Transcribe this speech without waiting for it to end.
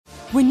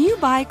When you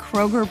buy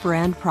Kroger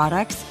brand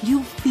products,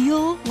 you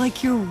feel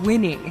like you're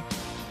winning.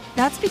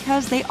 That's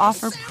because they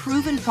offer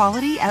proven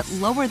quality at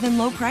lower than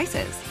low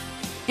prices.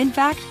 In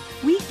fact,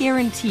 we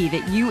guarantee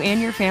that you and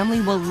your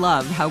family will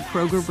love how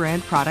Kroger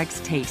brand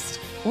products taste,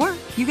 or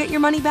you get your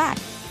money back.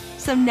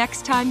 So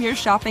next time you're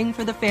shopping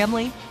for the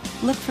family,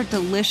 look for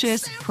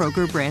delicious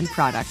Kroger brand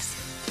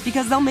products,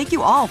 because they'll make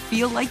you all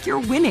feel like you're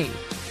winning.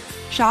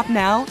 Shop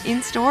now,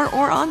 in-store,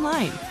 or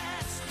online.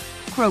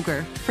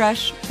 Kroger,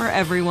 fresh for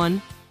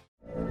everyone.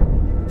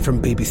 From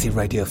BBC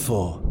Radio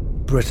 4,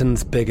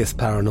 Britain's biggest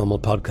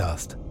paranormal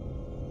podcast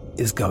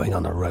is going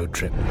on a road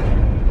trip.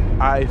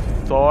 I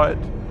thought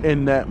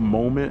in that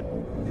moment,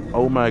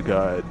 oh my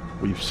God,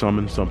 we've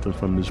summoned something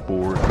from this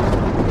board.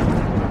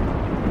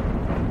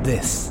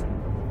 This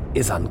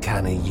is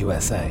Uncanny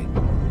USA.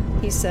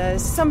 He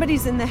says,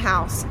 somebody's in the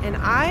house, and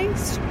I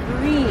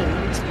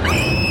screamed.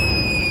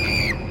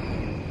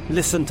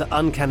 Listen to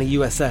Uncanny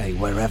USA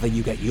wherever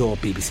you get your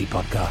BBC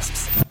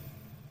podcasts,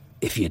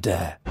 if you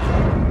dare.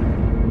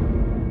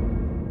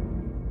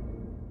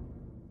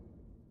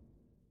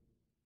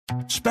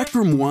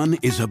 Spectrum One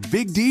is a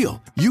big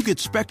deal. You get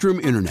Spectrum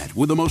Internet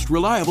with the most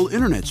reliable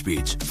internet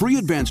speeds, free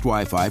advanced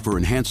Wi-Fi for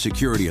enhanced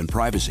security and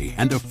privacy,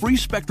 and a free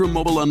Spectrum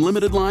Mobile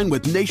Unlimited line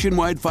with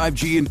nationwide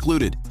 5G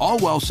included, all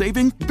while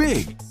saving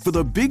big. For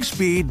the big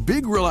speed,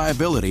 big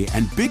reliability,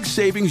 and big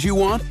savings you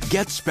want,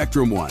 get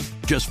Spectrum One.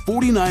 Just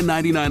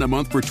 $49.99 a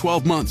month for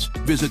 12 months.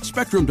 Visit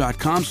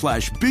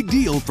spectrum.com/big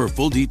deal for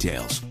full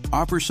details.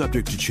 Offer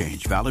subject to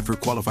change. Valid for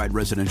qualified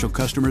residential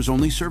customers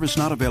only. Service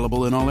not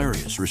available in all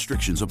areas.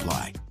 Restrictions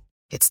apply.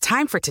 It's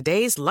time for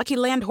today's Lucky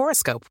Land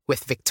horoscope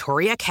with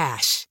Victoria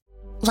Cash.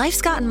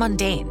 Life's gotten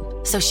mundane,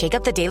 so shake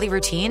up the daily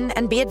routine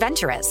and be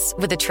adventurous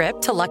with a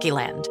trip to Lucky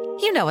Land.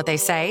 You know what they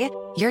say,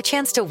 your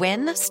chance to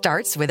win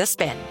starts with a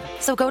spin.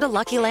 So go to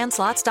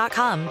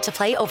LuckyLandSlots.com to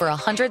play over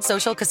 100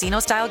 social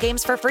casino-style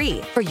games for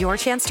free for your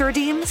chance to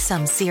redeem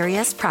some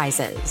serious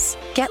prizes.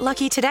 Get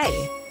lucky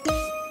today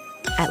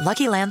at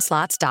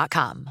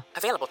LuckyLandSlots.com.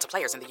 Available to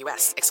players in the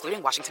U.S.,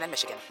 excluding Washington and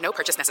Michigan. No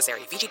purchase necessary.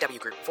 VGW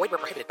Group. Void where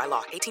prohibited by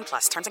law.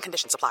 18+. Terms and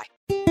conditions apply.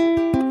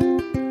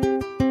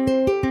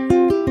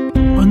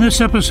 On this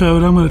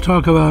episode, I'm going to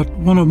talk about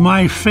one of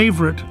my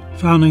favorite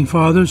founding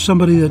fathers,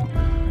 somebody that,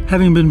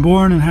 having been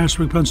born in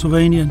Harrisburg,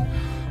 Pennsylvania,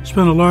 and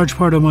spent a large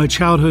part of my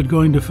childhood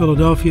going to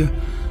Philadelphia,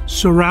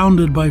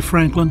 surrounded by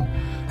Franklin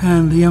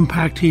and the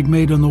impact he'd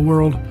made on the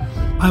world.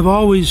 I've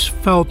always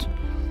felt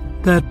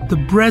that the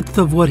breadth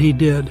of what he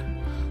did,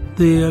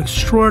 the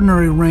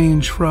extraordinary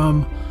range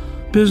from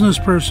business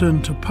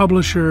person to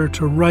publisher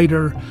to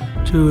writer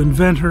to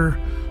inventor,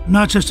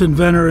 not just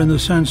inventor in the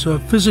sense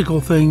of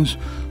physical things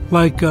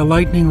like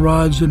lightning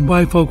rods and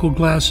bifocal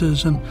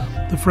glasses and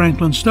the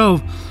Franklin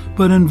stove,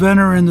 but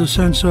inventor in the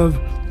sense of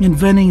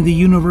inventing the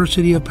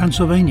University of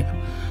Pennsylvania,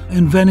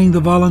 inventing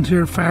the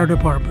volunteer fire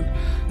department,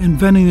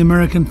 inventing the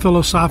American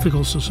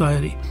Philosophical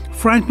Society.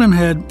 Franklin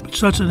had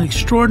such an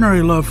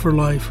extraordinary love for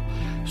life,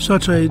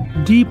 such a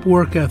deep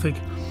work ethic,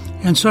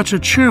 and such a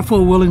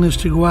cheerful willingness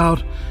to go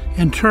out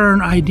and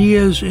turn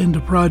ideas into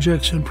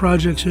projects and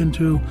projects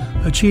into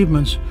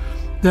achievements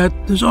that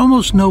there's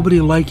almost nobody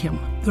like him.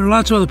 There are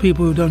lots of other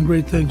people who've done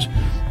great things,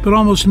 but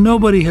almost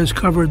nobody has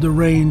covered the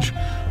range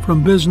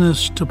from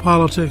business to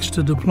politics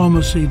to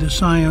diplomacy to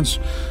science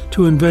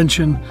to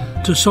invention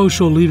to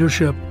social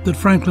leadership that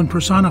Franklin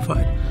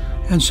personified.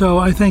 And so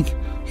I think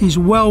he's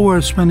well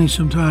worth spending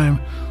some time,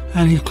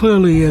 and he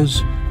clearly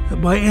is,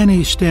 by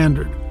any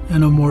standard,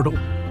 an immortal.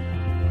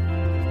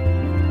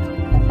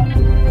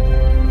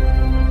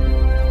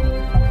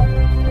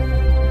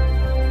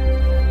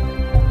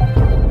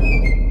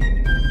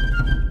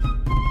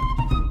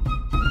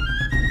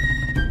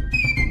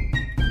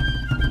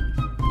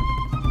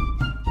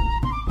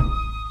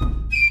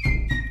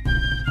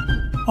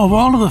 Of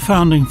all of the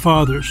founding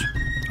fathers,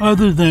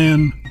 other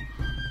than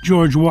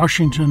George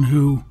Washington,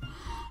 who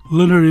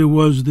literally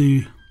was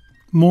the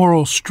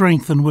moral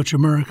strength in which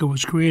America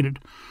was created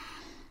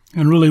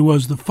and really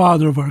was the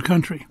father of our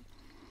country,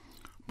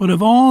 but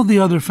of all the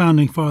other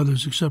founding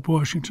fathers except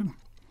Washington,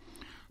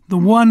 the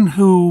one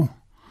who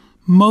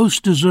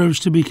most deserves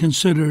to be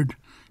considered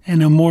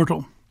an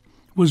immortal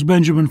was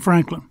Benjamin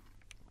Franklin.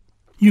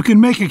 You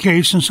can make a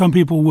case, and some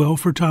people will,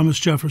 for Thomas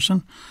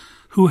Jefferson,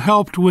 who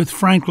helped with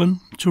Franklin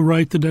to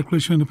write the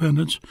Declaration of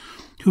Independence,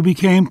 who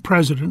became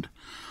president.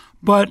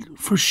 But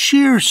for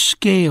sheer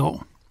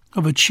scale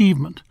of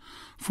achievement,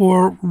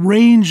 for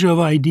range of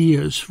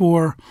ideas,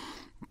 for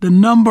the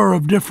number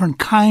of different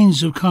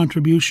kinds of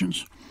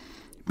contributions,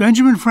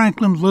 Benjamin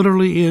Franklin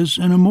literally is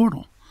an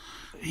immortal.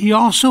 He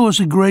also is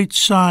a great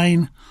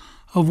sign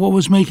of what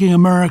was making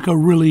America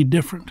really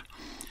different,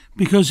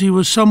 because he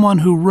was someone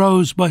who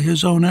rose by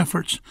his own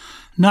efforts,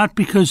 not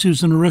because he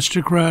was an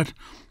aristocrat,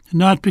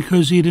 not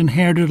because he'd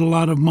inherited a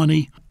lot of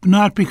money,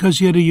 not because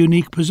he had a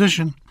unique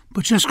position,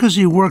 but just because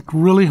he worked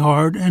really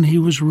hard and he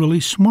was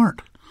really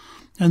smart.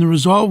 And the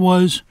result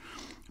was,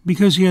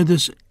 because he had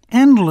this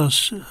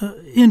endless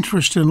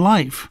interest in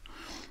life,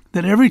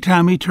 that every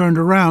time he turned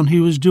around, he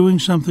was doing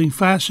something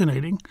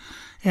fascinating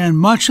And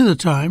much of the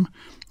time,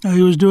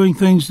 he was doing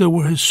things that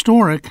were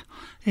historic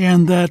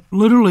and that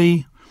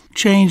literally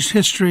changed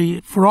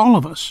history for all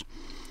of us.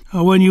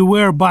 When you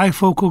wear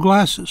bifocal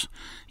glasses,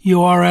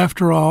 you are,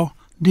 after all,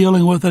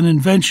 dealing with an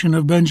invention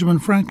of Benjamin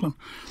Franklin.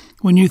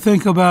 When you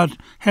think about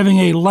having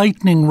a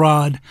lightning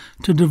rod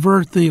to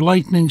divert the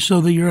lightning so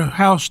that your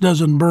house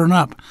doesn't burn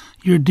up,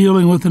 you're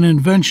dealing with an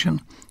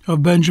invention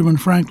of Benjamin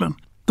Franklin.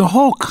 The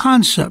whole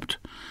concept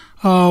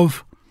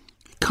of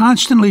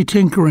constantly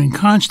tinkering,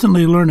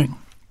 constantly learning,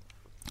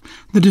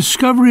 the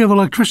discovery of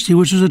electricity,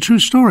 which is a true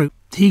story.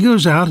 He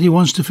goes out, he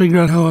wants to figure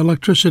out how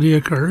electricity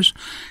occurs,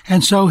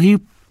 and so he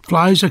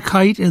flies a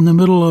kite in the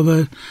middle of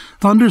a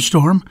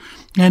thunderstorm,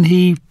 and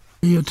he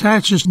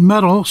attaches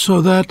metal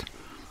so that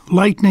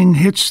lightning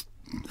hits,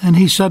 and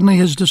he suddenly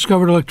has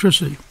discovered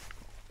electricity.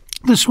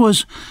 This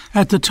was,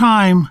 at the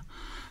time,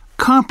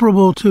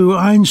 comparable to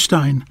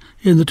Einstein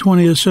in the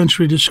 20th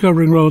century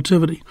discovering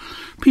relativity.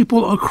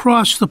 People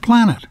across the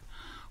planet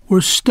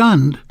were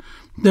stunned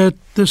that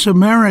this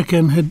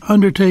American had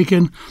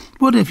undertaken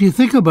what, if you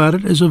think about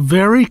it, is a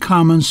very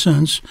common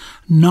sense,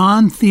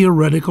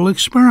 non-theoretical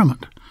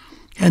experiment.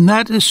 And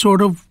that is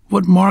sort of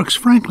what marks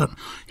Franklin.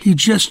 He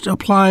just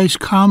applies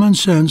common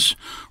sense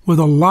with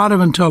a lot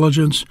of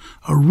intelligence,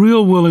 a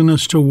real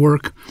willingness to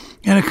work,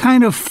 and a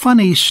kind of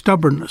funny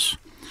stubbornness.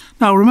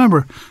 Now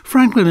remember,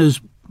 Franklin is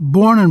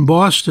born in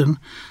Boston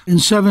in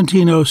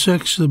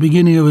 1706, the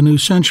beginning of a new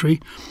century.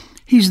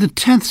 He's the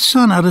 10th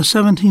son out of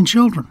 17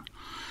 children.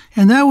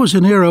 And that was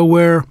an era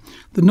where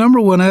the number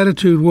one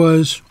attitude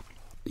was,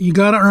 you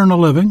got to earn a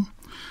living.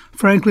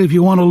 Frankly, if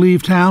you want to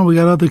leave town, we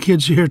got other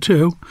kids here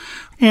too.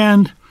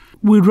 And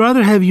we'd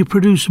rather have you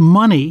produce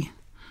money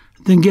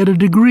than get a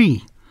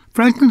degree.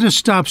 Franklin just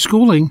stopped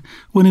schooling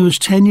when he was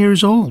 10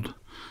 years old.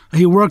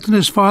 He worked in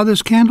his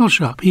father's candle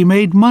shop. He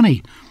made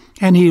money,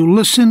 and he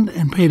listened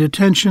and paid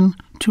attention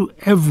to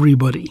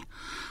everybody.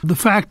 The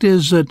fact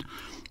is that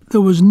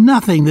there was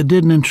nothing that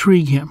didn't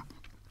intrigue him.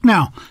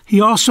 Now,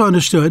 he also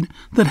understood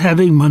that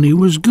having money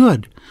was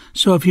good.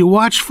 So if you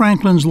watch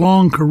Franklin's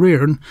long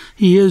career, and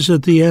he is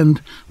at the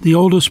end the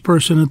oldest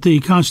person at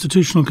the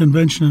Constitutional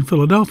Convention in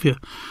Philadelphia,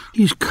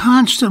 he's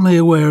constantly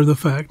aware of the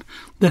fact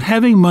that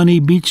having money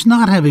beats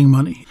not having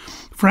money.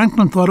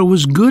 Franklin thought it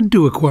was good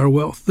to acquire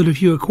wealth, that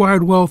if you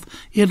acquired wealth,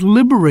 it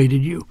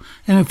liberated you.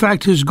 And in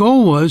fact, his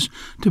goal was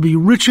to be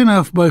rich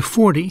enough by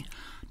 40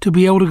 to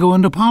be able to go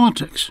into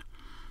politics.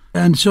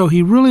 And so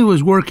he really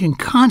was working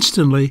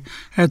constantly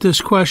at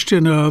this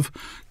question of,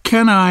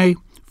 can I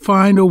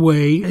find a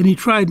way? And he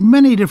tried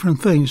many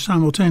different things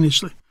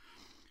simultaneously.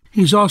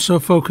 He's also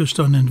focused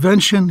on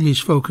invention. He's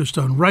focused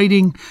on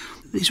writing.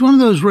 He's one of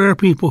those rare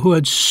people who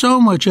had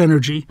so much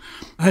energy,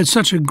 had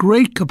such a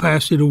great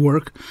capacity to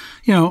work.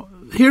 You know,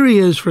 here he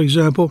is, for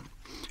example,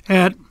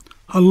 at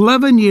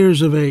 11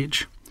 years of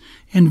age,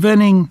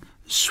 inventing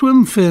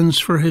swim fins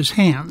for his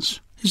hands.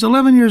 He's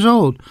 11 years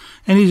old,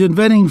 and he's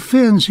inventing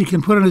fins he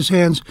can put on his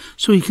hands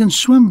so he can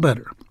swim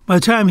better. By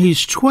the time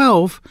he's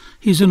 12,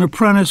 he's an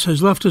apprentice,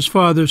 has left his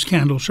father's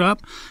candle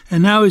shop,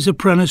 and now he's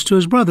apprenticed to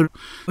his brother.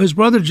 His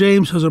brother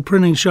James has a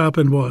printing shop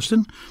in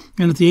Boston,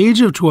 and at the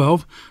age of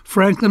 12,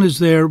 Franklin is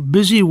there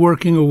busy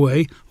working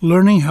away,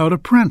 learning how to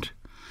print.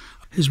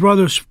 His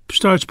brother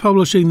starts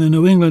publishing the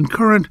New England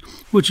Courant,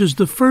 which is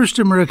the first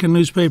American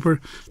newspaper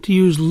to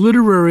use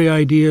literary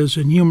ideas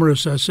and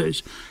humorous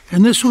essays.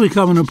 And this will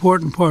become an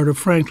important part of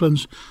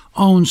Franklin's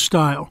own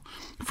style.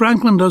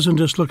 Franklin doesn't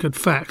just look at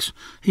facts.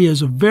 He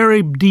has a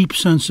very deep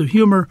sense of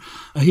humor.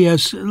 He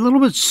has a little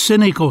bit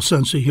cynical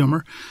sense of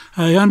humor.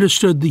 He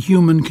understood the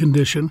human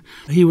condition.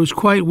 He was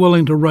quite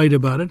willing to write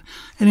about it.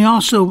 And he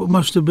also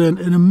must have been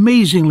an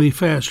amazingly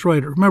fast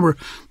writer. Remember,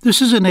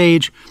 this is an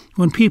age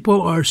when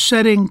people are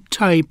setting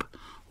type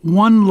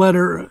one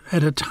letter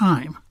at a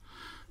time.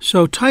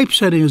 So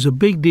typesetting is a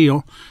big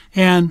deal.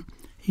 And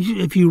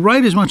if you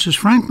write as much as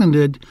Franklin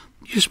did,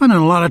 you're spending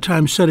a lot of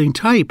time setting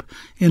type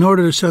in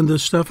order to send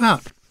this stuff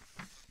out.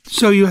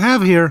 So you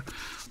have here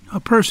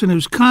a person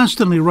who's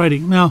constantly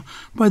writing. Now,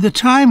 by the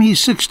time he's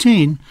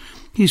 16,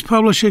 he's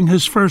publishing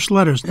his first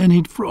letters, and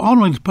he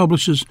only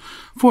publishes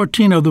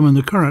 14 of them in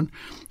the Courant.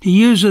 He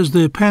uses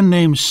the pen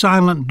name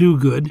Silent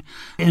Dogood,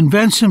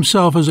 invents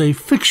himself as a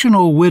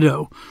fictional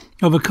widow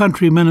of a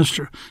country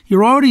minister.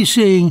 You're already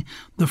seeing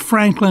the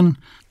Franklin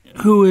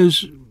who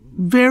is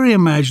very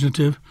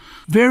imaginative,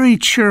 very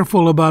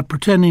cheerful about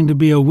pretending to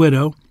be a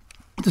widow.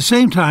 At the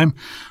same time,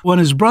 when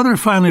his brother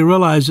finally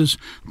realizes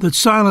that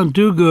Silent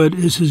Dogood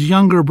is his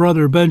younger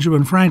brother,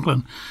 Benjamin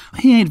Franklin,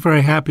 he ain't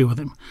very happy with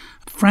him.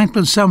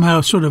 Franklin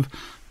somehow sort of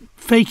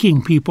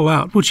faking people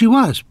out, which he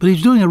was, but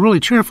he's doing it really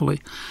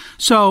cheerfully.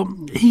 So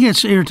he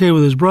gets irritated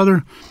with his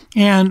brother,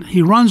 and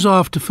he runs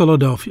off to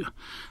Philadelphia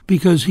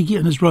because he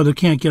and his brother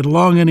can't get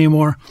along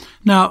anymore.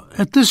 Now,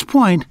 at this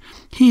point,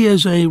 he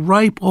is a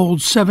ripe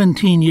old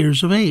 17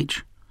 years of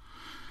age.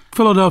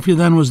 Philadelphia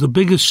then was the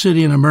biggest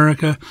city in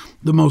America,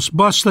 the most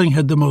bustling,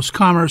 had the most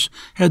commerce,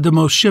 had the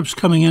most ships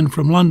coming in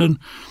from London.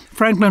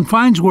 Franklin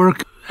finds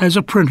work as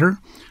a printer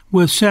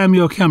with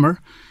Samuel Kemmer,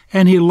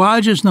 and he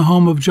lodges in the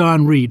home of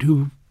John Reed,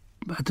 who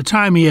At the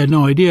time, he had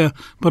no idea,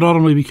 but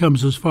ultimately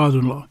becomes his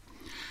father-in-law.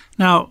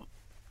 Now,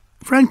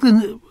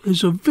 Franklin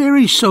is a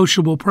very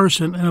sociable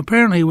person, and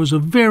apparently was a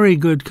very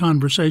good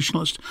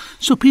conversationalist.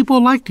 So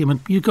people liked him. And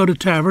you go to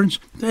taverns,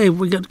 hey,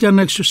 we got an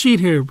extra seat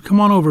here.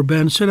 Come on over,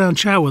 Ben. Sit down and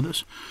chat with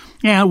us.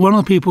 And one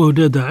of the people who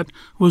did that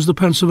was the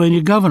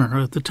Pennsylvania governor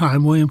at the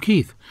time, William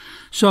Keith.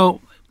 So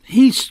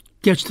he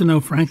gets to know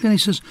Franklin. He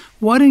says,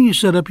 why don't you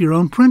set up your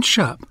own print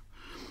shop?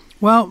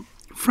 Well,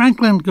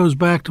 Franklin goes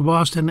back to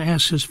Boston and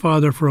asks his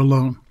father for a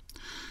loan.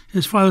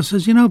 His father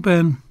says,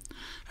 Ben,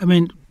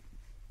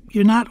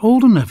 you're not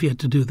old enough yet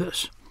to do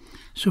this.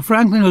 So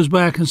Franklin goes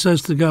back and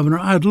says to the governor,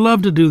 I'd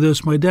love to do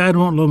this. My dad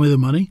won't loan me the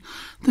money.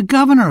 The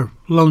governor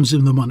loans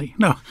him the money.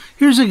 Now,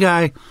 here's a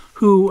guy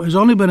who has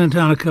only been in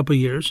town a couple of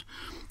years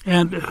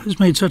and has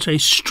made such a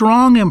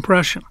strong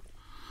impression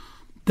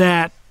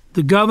that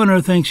the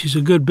governor thinks he's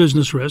a good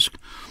business risk.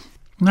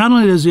 Not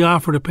only does he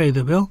offer to pay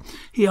the bill,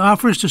 he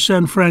offers to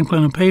send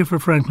Franklin and pay for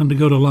Franklin to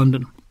go to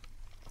London.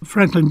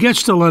 Franklin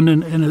gets to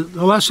London, and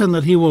a lesson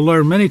that he will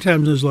learn many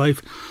times in his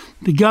life,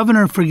 the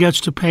governor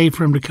forgets to pay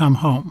for him to come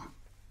home.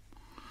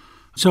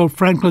 So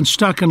Franklin's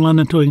stuck in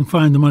London until he can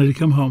find the money to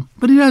come home.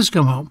 But he does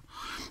come home.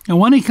 And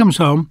when he comes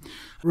home,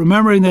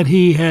 remembering that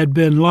he had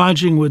been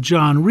lodging with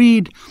John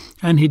Reed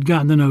and he'd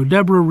gotten to know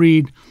Deborah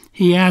Reed,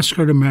 he asked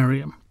her to marry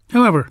him.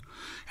 However,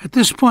 at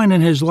this point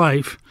in his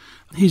life,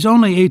 he's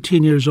only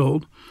 18 years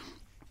old.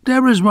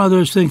 Deborah's mother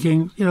is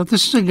thinking,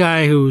 this is a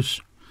guy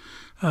who's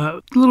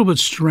a little bit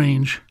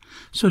strange.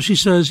 So she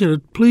says,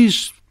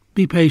 please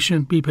be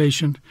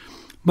patient.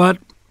 But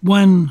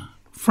when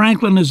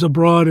Franklin is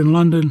abroad in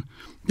London,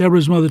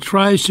 Deborah's mother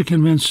tries to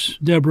convince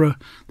Deborah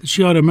that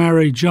she ought to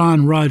marry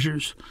John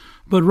Rogers.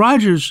 But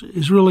Rogers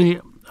is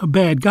really a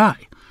bad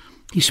guy.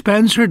 He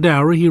spends her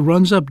dowry, he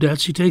runs up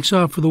debts, he takes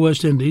off for the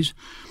West Indies,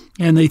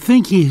 and they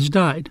think he has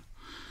died.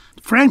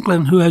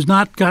 Franklin, who has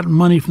not gotten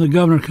money from the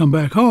governor to come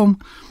back home,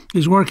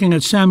 is working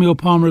at Samuel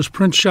Palmer's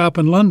print shop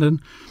in London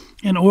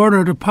in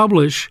order to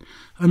publish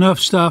enough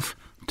stuff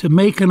to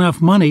make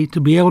enough money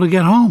to be able to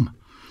get home.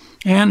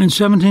 And in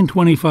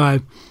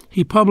 1725,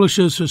 he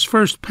publishes his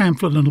first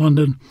pamphlet in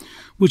London,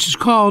 which is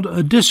called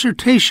A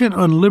Dissertation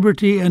on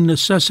Liberty and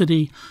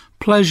Necessity,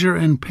 Pleasure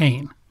and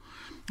Pain,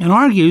 and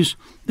argues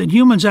that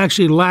humans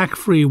actually lack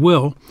free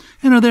will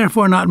and are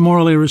therefore not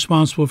morally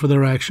responsible for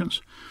their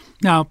actions.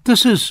 Now,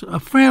 this is a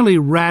fairly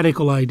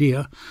radical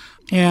idea,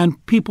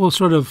 and people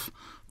sort of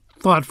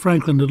thought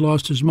Franklin had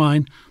lost his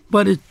mind,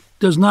 but it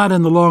does not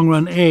in the long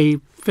run,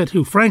 fit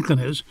who Franklin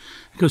is,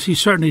 because he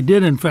certainly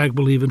did, in fact,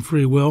 believe in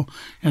free will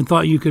and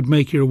thought you could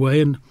make your way,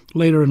 and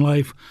later in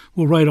life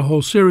will write a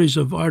whole series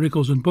of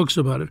articles and books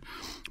about it.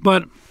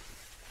 But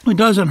it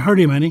doesn't hurt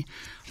him any.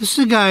 This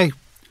is a guy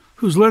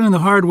who's learning the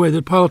hard way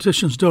that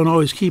politicians don't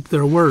always keep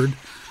their word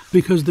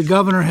because the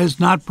governor has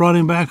not brought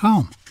him back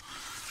home.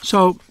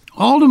 So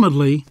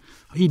ultimately,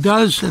 he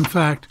does, in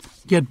fact,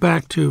 get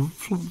back to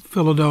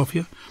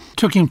Philadelphia. It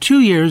took him 2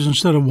 years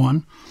instead of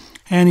 1,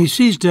 and he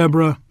sees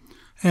Deborah,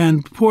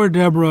 and poor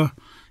Deborah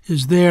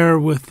is there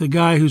with the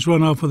guy who's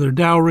run off with her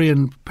dowry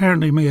and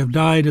apparently may have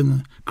died in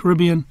the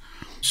Caribbean.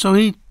 So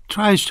he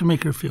tries to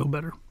make her feel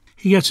better.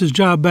 He gets his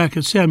job back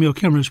at Samuel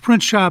Kimmer's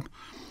print shop,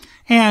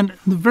 and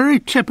the very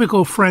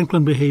typical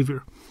Franklin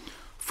behavior.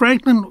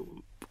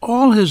 Franklin,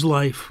 all his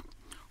life,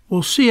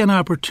 will see an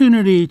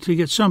opportunity to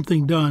get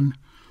something done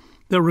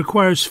that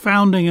requires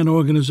founding an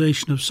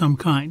organization of some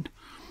kind,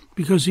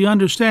 because he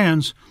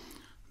understands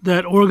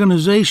that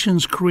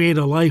organizations create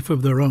a life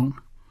of their own.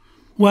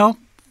 Well,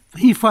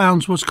 he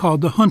founds what's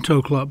called the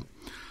Junto Club.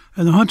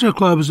 And the Junto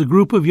Club is a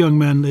group of young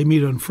men. They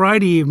meet on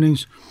Friday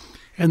evenings,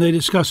 and they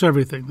discuss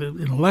everything, the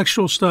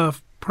intellectual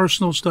stuff,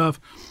 personal stuff,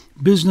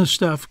 business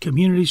stuff,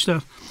 community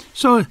stuff.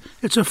 So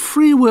it's a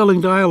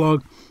freewheeling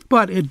dialogue,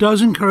 but it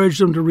does encourage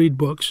them to read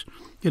books.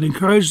 It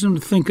encourages them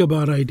to think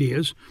about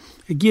ideas.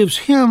 It gives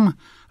him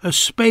a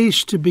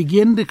space to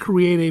begin to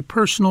create a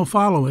personal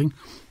following,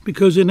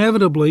 because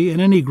inevitably in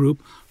any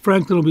group,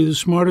 Franklin will be the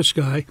smartest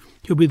guy,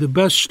 he'll be the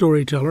best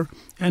storyteller,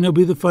 and he'll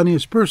be the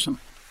funniest person.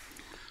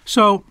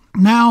 So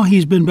now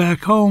he's been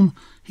back home,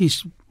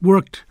 he's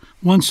worked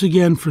once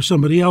again for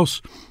somebody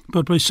else,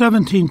 but by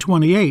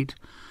 1728,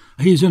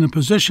 he's in a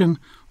position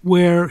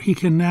where he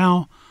can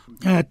now,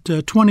 at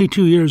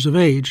 22 years of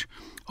age,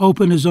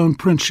 open his own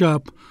print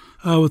shop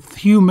with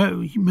Hugh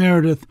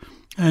Meredith,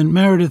 and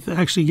Meredith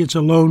actually gets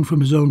a loan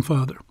from his own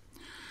father.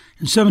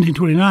 In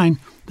 1729,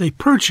 they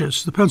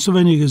purchase the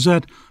Pennsylvania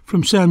Gazette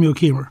from Samuel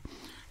Kimmer.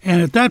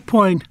 And at that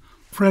point,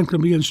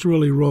 Franklin begins to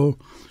really roll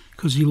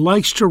because he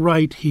likes to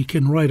write. He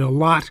can write a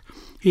lot.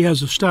 He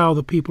has a style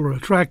that people are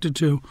attracted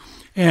to.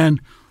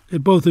 And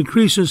it both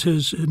increases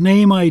his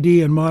name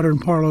ID in modern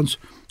parlance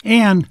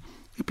and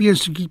it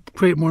begins to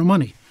create more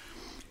money.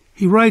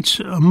 He writes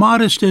a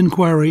modest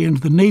inquiry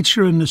into the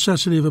nature and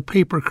necessity of a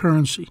paper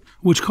currency,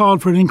 which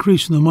called for an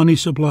increase in the money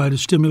supply to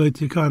stimulate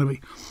the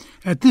economy.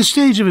 At this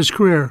stage of his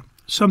career,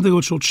 something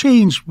which will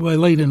change by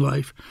late in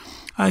life,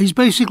 he's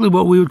basically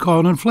what we would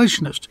call an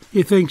inflationist.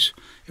 He thinks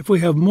if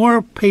we have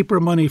more paper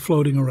money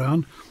floating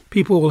around,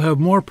 people will have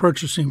more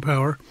purchasing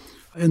power,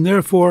 and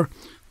therefore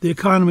the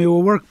economy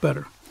will work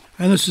better.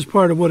 And this is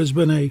part of what has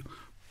been a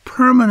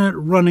permanent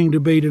running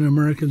debate in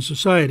American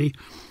society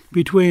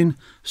between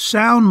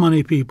sound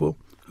money people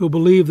who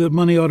believe that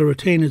money ought to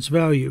retain its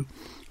value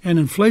and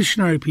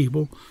inflationary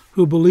people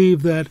who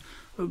believe that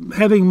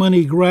having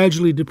money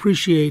gradually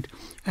depreciate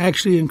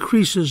actually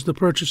increases the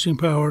purchasing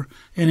power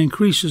and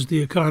increases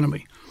the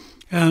economy.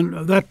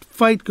 And that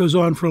fight goes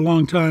on for a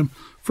long time.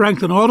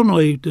 Franklin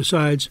ultimately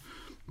decides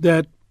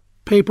that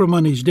paper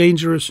money is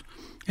dangerous,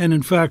 and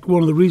in fact,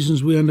 one of the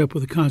reasons we end up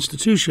with a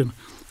Constitution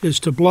is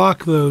to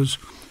block those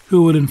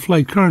who would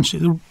inflate currency.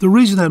 The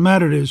reason that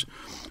mattered is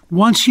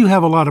once you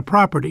have a lot of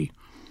property,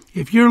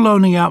 if you're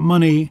loaning out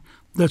money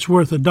that's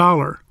worth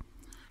 $1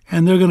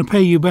 and they're going to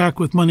pay you back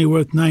with money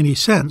worth 90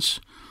 cents,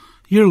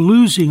 you're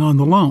losing on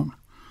the loan.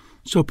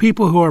 So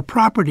people who are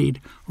propertied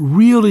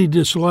really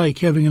dislike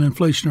having an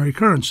inflationary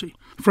currency.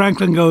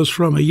 Franklin goes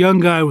from a young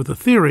guy with a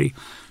theory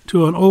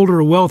to an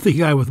older, wealthy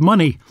guy with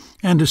money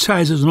and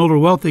decides as an older,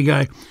 wealthy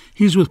guy,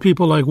 he's with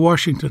people like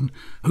Washington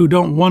who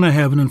don't want to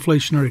have an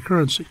inflationary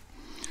currency.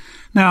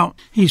 Now,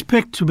 he's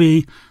picked to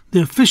be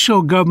the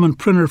official government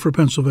printer for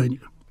Pennsylvania.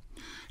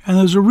 And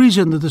there's a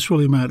reason that this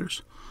really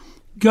matters.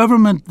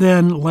 Government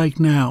then, like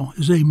now,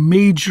 is a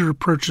major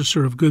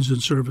purchaser of goods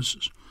and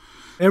services.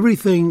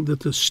 Everything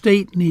that the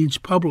state needs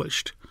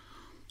published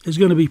is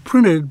going to be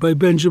printed by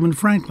Benjamin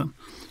Franklin.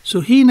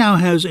 So he now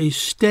has a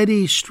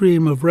steady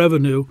stream of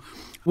revenue,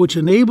 which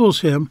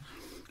enables him,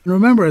 and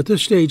remember at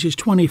this stage he's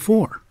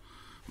 24,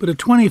 but at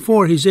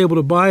 24 he's able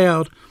to buy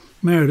out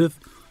Meredith.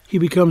 He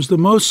becomes the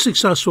most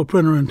successful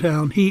printer in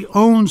town. He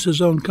owns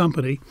his own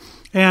company,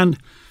 and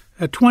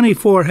at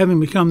 24, having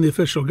become the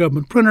official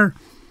government printer,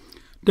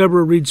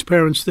 Deborah Reed's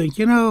parents think,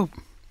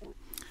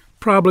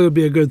 probably would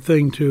be a good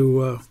thing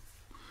to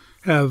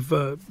have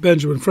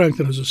Benjamin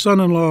Franklin as a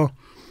son-in-law.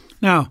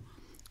 Now,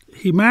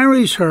 he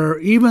marries her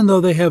even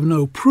though they have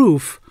no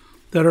proof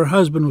that her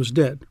husband was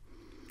dead.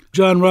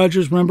 John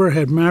Rogers, remember,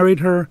 had married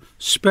her,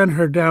 spent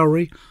her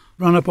dowry,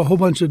 run up a whole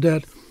bunch of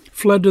debt,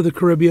 fled to the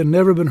Caribbean,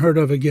 never been heard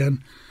of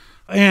again.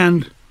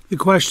 And the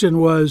question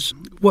was,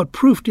 what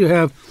proof do you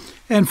have?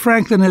 And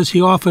Franklin, as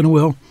he often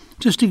will,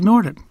 just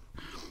ignored it.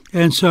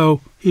 And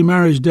so he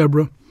marries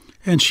Deborah,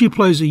 and she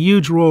plays a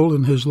huge role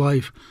in his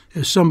life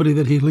as somebody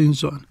that he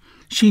leans on.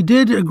 She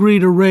did agree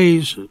to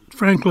raise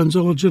Franklin's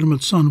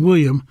illegitimate son,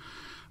 William.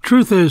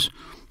 Truth is,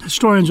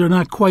 historians are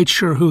not quite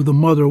sure who the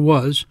mother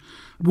was.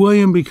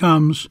 William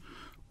becomes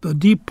a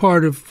deep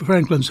part of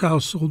Franklin's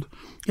household,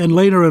 and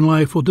later in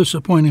life will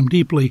disappoint him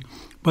deeply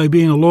by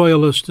being a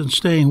loyalist and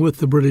staying with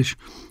the British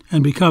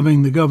and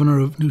becoming the governor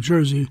of New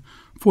Jersey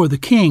for the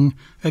king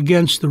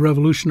against the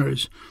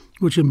revolutionaries,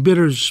 which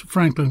embitters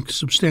Franklin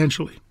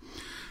substantially.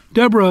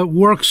 Deborah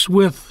works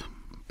with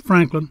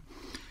Franklin,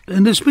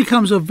 and this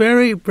becomes a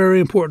very, very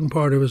important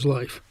part of his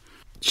life.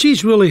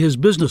 She's really his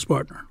business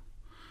partner.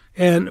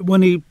 And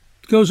when he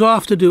goes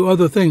off to do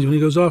other things, when he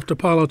goes off to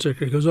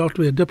politics or he goes off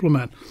to be a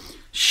diplomat,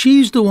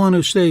 she's the one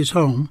who stays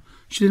home.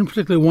 She didn't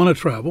particularly want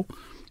to travel,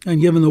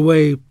 and given the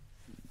way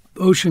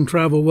ocean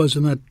travel was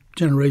in that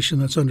generation,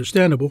 that's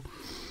understandable.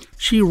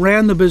 She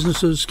ran the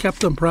businesses,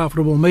 kept them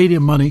profitable, made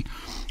him money,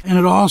 and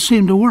it all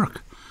seemed to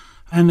work.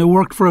 And it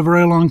worked for a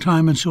very long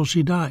time until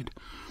she died.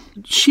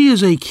 She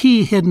is a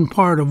key hidden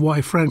part of why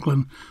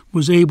Franklin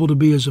was able to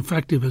be as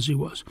effective as he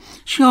was.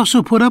 She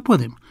also put up with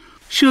him.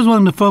 She was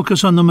willing to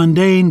focus on the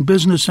mundane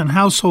business and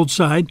household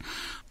side,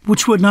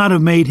 which would not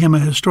have made him a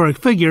historic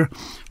figure,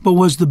 but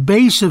was the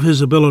base of his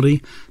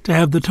ability to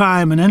have the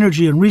time and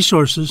energy and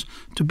resources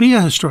to be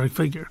a historic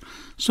figure.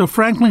 So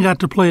Franklin got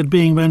to play at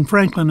being Ben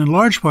Franklin in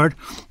large part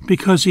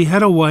because he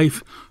had a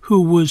wife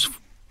who was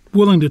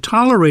willing to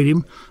tolerate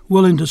him,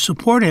 willing to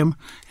support him,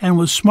 and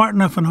was smart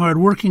enough and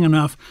hardworking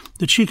enough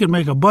that she could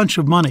make a bunch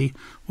of money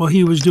while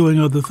he was doing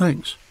other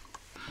things.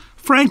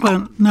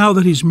 Franklin, now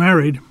that he's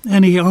married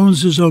and he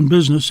owns his own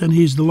business and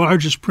he's the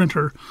largest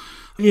printer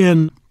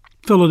in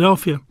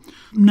Philadelphia,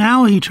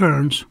 now he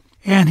turns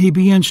and he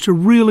begins to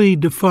really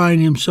define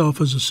himself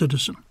as a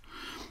citizen.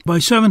 By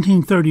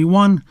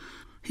 1731,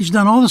 he's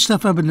done all the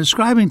stuff I've been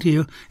describing to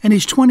you, and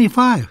he's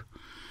 25.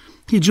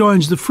 He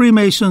joins the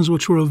Freemasons,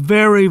 which were a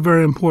very,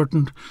 very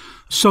important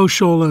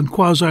social and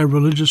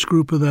quasi-religious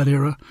group of that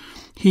era.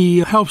 He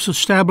helps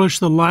establish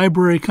the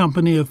Library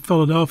Company of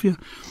Philadelphia,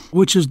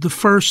 which is the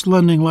first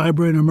lending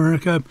library in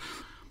America.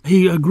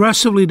 He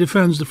aggressively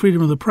defends the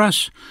freedom of the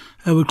press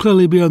and would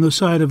clearly be on the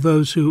side of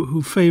those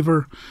who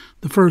favor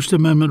the First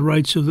Amendment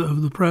rights of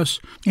the press.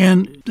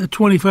 And at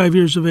 25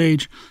 years of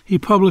age, he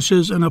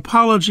publishes an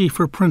apology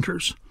for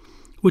printers,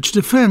 which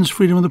defends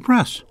freedom of the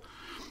press.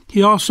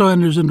 He also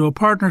enters into a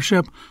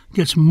partnership,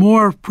 gets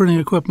more printing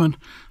equipment,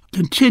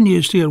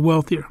 continues to get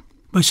wealthier.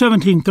 By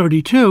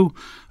 1732,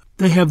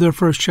 they have their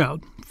first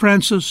child,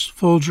 Francis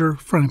Folger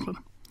Franklin.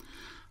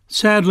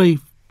 Sadly,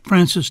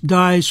 Francis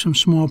dies from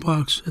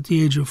smallpox at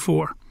the age of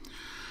 4.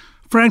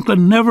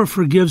 Franklin never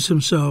forgives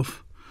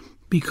himself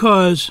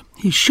because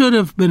he should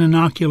have been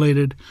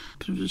inoculated.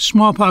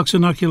 Smallpox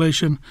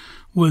inoculation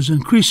was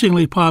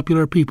increasingly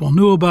popular. People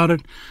knew about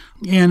it,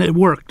 and it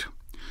worked.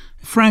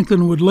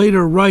 Franklin would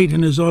later write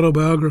in his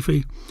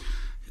autobiography,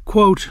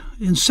 quote,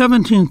 "In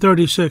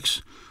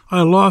 1736,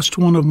 I lost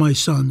one of my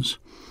sons,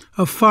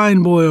 a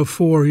fine boy of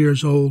 4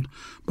 years old,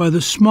 by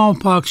the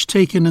smallpox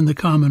taken in the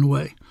common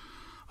way.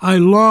 I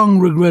long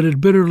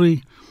regretted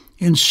bitterly,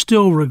 and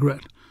still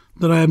regret,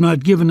 that I have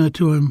not given it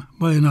to him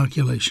by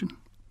inoculation."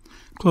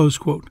 Close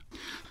quote.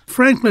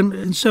 Franklin,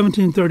 in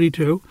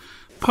 1732,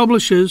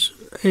 publishes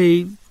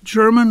a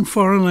German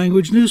foreign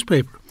language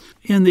newspaper.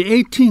 In the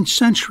 18th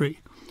century,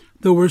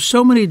 there were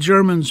so many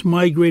Germans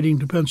migrating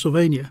to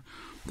Pennsylvania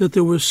that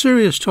there was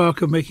serious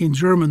talk of making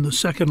German the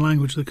second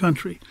language of the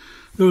country.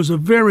 There was a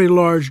very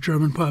large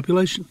German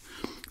population.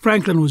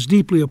 Franklin was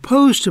deeply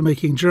opposed to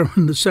making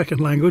German the second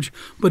language,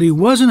 but he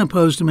wasn't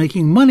opposed to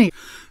making money.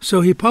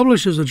 So he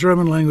publishes a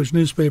German language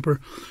newspaper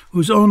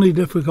whose only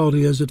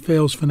difficulty is it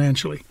fails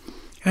financially.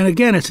 And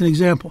again, it's an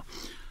example.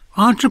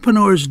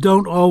 Entrepreneurs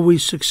don't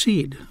always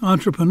succeed.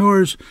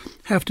 Entrepreneurs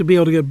have to be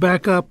able to get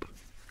back up,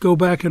 go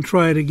back and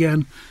try it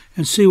again,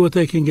 and see what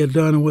they can get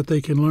done and what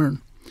they can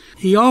learn.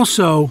 He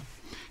also,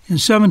 in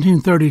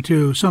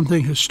 1732,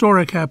 something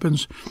historic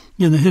happens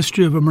in the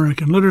history of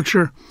American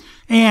literature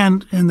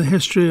and in the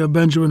history of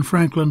Benjamin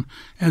Franklin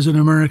as an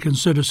American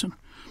citizen.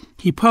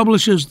 He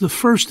publishes the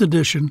first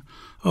edition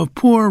of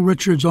Poor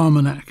Richard's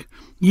Almanac,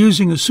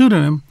 using a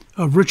pseudonym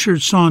of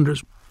Richard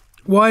Saunders.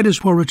 Why does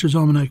Poor Richard's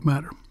Almanac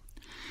matter?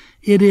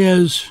 It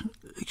is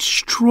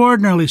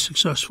extraordinarily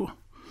successful.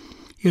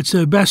 It's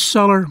a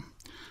bestseller,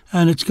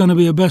 and it's going to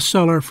be a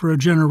bestseller for a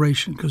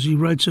generation because he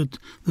writes it.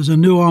 There's a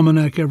new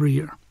almanac every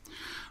year.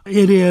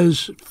 It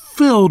is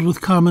filled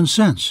with common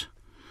sense.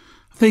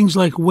 Things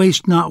like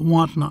waste not,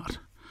 want not.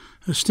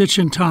 A stitch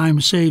in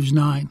time saves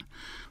 9.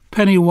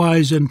 Penny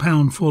wise and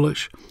pound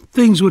foolish.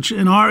 Things which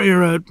in our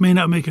era may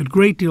not make a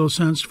great deal of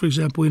sense. For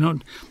example, we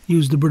don't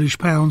use the British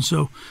pound,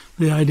 so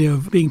the idea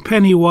of being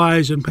penny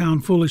wise and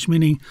pound foolish,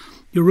 meaning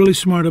you're really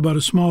smart about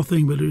a small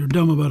thing, but you're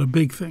dumb about a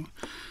big thing.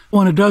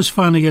 When it does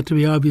finally get to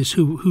be obvious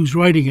who's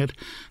writing it,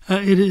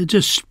 it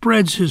just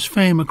spreads his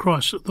fame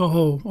across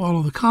all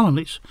of the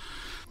colonies.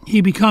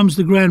 He becomes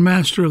the Grand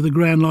Master of the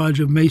Grand Lodge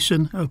of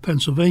Mason of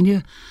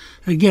Pennsylvania.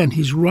 Again,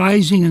 he's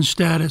rising in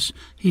status.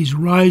 He's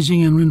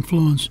rising in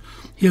influence.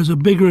 He has a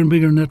bigger and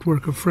bigger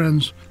network of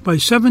friends. By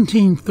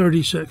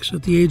 1736,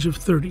 at the age of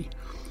 30,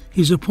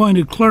 he's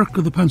appointed clerk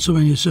of the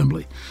Pennsylvania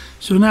Assembly.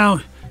 So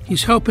now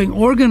he's helping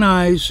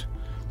organize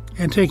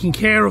and taking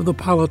care of the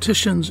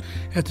politicians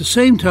at the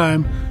same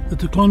time that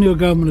the colonial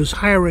government is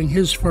hiring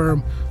his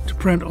firm to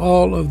print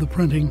all of the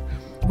printing,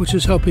 which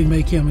is helping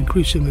make him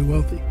increasingly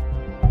wealthy.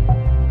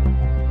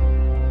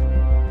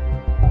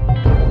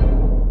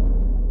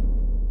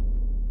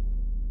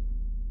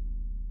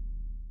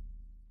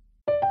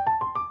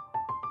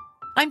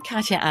 I'm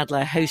Katya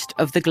Adler, host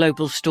of The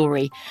Global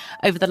Story.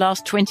 Over the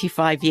last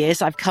 25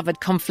 years, I've covered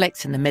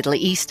conflicts in the Middle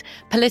East,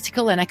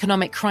 political and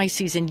economic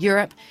crises in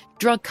Europe,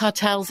 drug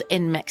cartels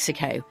in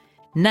Mexico.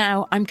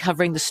 Now I'm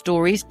covering the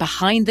stories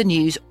behind the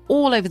news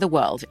all over the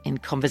world in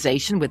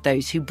conversation with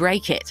those who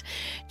break it.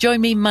 Join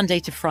me Monday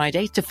to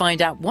Friday to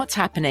find out what's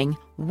happening,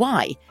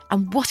 why,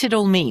 and what it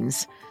all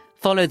means.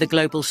 Follow The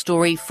Global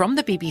Story from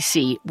the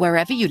BBC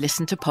wherever you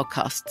listen to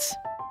podcasts.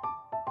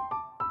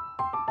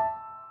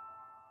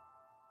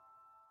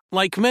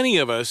 Like many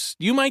of us,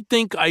 you might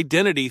think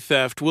identity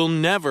theft will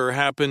never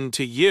happen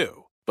to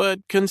you.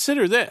 But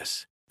consider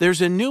this. There's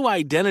a new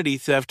identity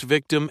theft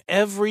victim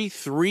every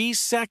 3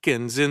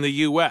 seconds in the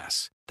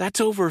U.S.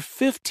 That's over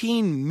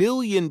 15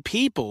 million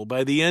people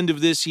by the end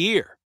of this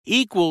year,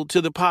 equal to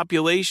the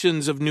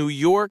populations of New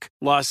York,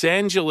 Los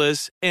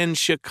Angeles, and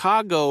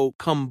Chicago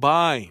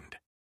combined.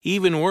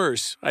 Even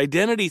worse,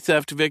 identity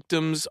theft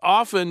victims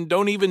often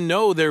don't even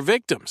know they're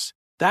victims.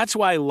 That's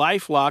why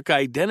LifeLock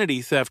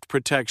Identity Theft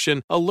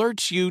Protection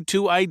alerts you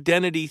to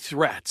identity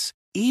threats,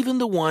 even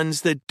the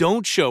ones that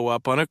don't show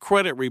up on a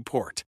credit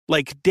report,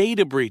 like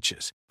data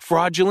breaches,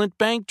 fraudulent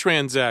bank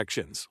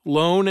transactions,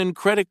 loan and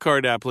credit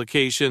card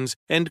applications,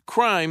 and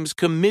crimes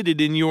committed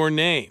in your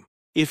name.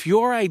 If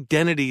your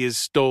identity is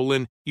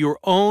stolen, your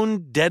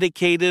own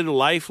dedicated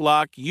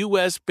LifeLock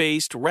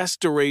U.S.-based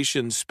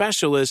restoration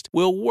specialist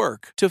will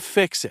work to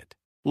fix it.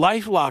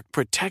 LifeLock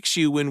protects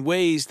you in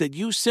ways that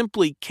you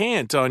simply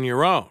can't on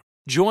your own.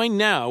 Join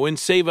now and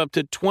save up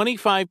to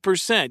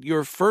 25%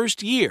 your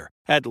first year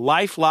at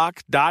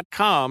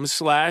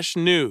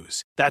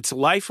LifeLock.com/news. That's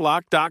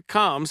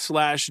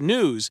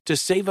LifeLock.com/news to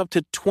save up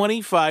to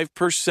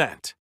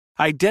 25%.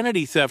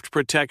 Identity theft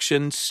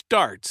protection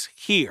starts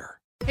here.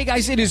 Hey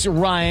guys, it is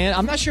Ryan.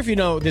 I'm not sure if you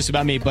know this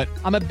about me, but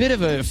I'm a bit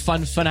of a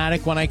fun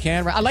fanatic when I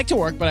can. I like to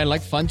work, but I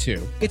like fun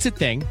too. It's a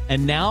thing.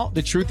 And now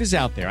the truth is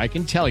out there. I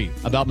can tell you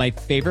about my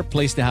favorite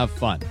place to have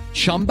fun.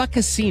 Chumba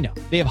Casino.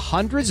 They have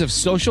hundreds of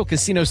social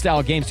casino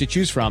style games to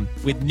choose from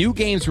with new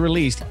games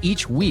released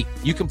each week.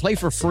 You can play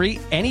for free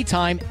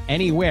anytime,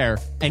 anywhere.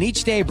 And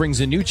each day brings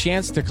a new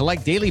chance to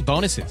collect daily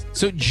bonuses.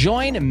 So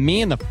join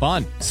me in the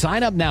fun.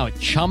 Sign up now at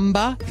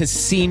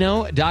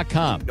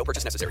ChumbaCasino.com. No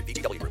purchase necessary.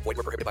 VGW Group. Void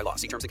where prohibited by law.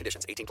 See terms and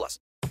conditions. 18+.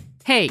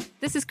 Hey,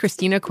 this is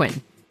Christina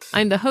Quinn.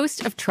 I'm the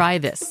host of Try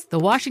This, the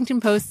Washington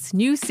Post's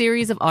new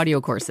series of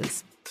audio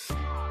courses.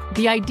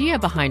 The idea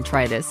behind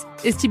Try This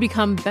is to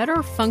become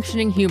better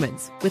functioning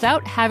humans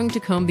without having to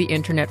comb the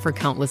internet for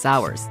countless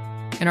hours.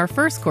 In our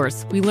first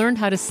course, we learned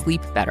how to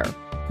sleep better.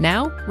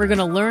 Now, we're going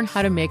to learn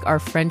how to make our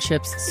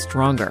friendships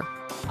stronger.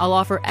 I'll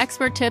offer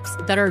expert tips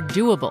that are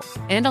doable,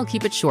 and I'll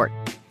keep it short.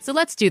 So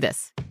let's do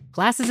this.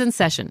 Class is in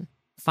session.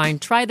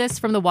 Find Try This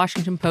from the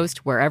Washington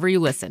Post wherever you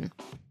listen.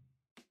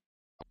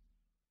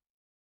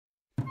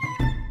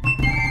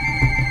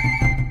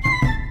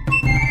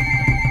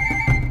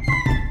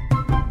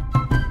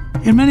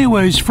 In many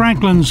ways,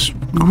 Franklin's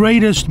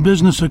greatest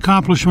business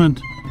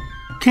accomplishment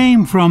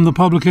came from the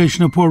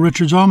publication of Poor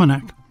Richard's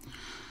Almanac.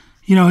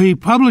 You know, he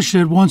published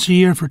it once a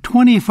year for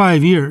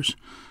 25 years,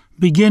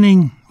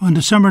 beginning on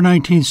December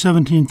 19,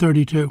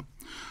 1732,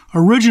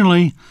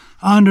 originally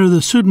under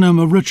the pseudonym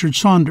of Richard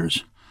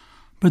Saunders.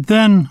 But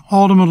then,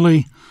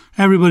 ultimately,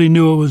 everybody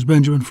knew it was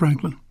Benjamin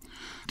Franklin.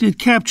 It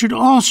captured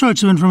all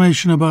sorts of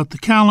information about the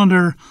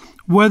calendar,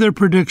 weather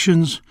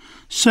predictions,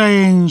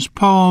 sayings,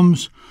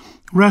 poems,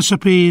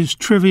 recipes,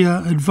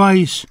 trivia,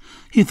 advice.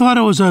 He thought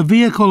it was a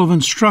vehicle of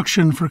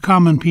instruction for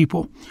common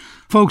people,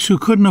 folks who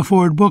couldn't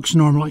afford books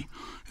normally.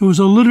 It was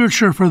a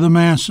literature for the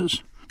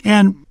masses.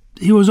 And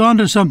he was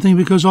onto something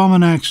because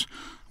almanacs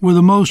were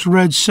the most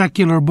read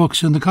secular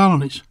books in the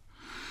colonies.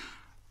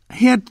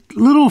 He had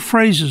little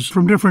phrases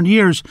from different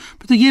years,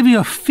 but they give you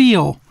a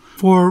feel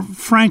for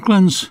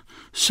Franklin's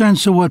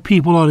sense of what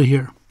people ought to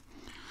hear.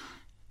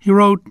 He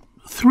wrote,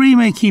 3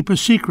 may keep a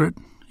secret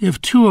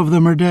if 2 of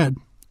them are dead.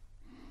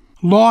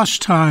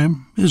 Lost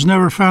time is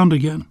never found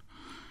again.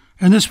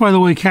 And this, by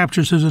the way,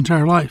 captures his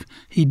entire life.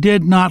 He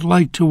did not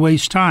like to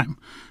waste time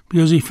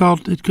because he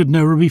felt it could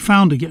never be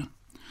found again.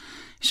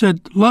 He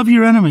said, love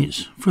your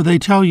enemies, for they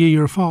tell you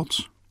your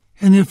faults.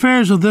 In the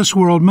affairs of this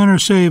world, men are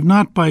saved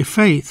not by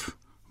faith,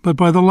 but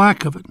by the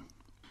lack of it.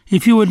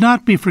 If you would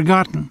not be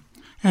forgotten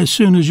as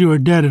soon as you are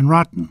dead and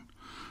rotten,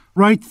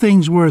 write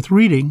things worth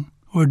reading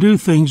or do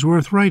things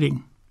worth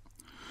writing.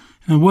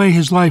 In a way,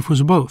 his life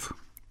was both.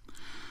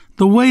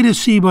 The way to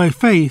see by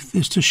faith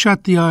is to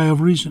shut the eye of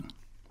reason.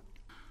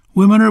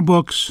 Women are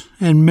books,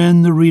 and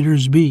men the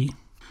readers be.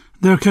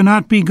 There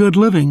cannot be good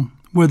living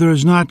where there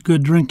is not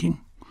good drinking.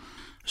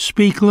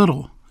 Speak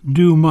little,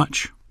 do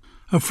much.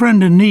 A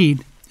friend in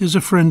need is a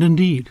friend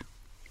indeed.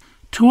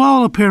 To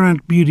all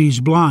apparent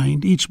beauties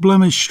blind, each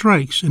blemish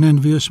strikes an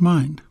envious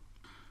mind.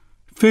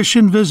 Fish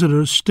and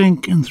visitors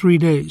stink in 3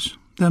 days.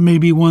 That may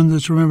be one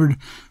that's remembered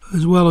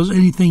as well as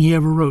anything he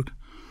ever wrote.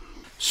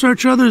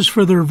 Search others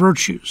for their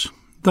virtues,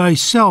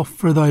 thyself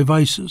for thy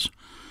vices.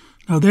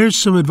 Now there's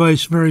some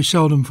advice very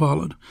seldom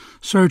followed.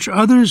 Search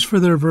others for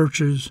their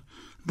virtues,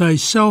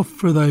 thyself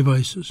for thy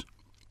vices.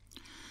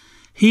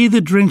 He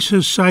that drinks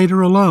his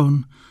cider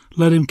alone,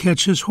 let him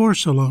catch his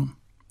horse alone.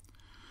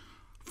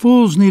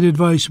 Fools need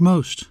advice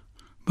most,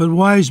 but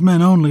wise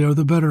men only are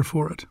the better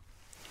for it.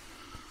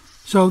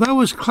 So that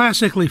was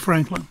classically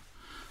Franklin,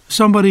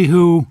 somebody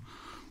who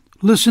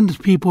listened to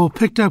people,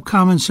 picked up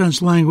common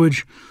sense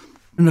language,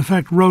 and in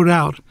effect wrote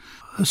out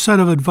a set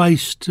of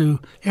advice to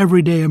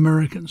everyday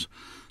Americans,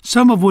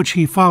 some of which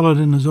he followed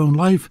in his own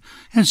life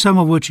and some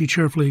of which he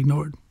cheerfully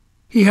ignored.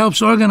 He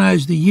helps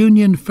organize the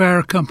Union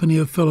Fire Company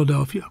of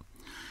Philadelphia.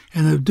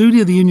 And the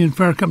duty of the Union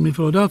Fire Company of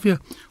Philadelphia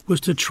was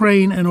to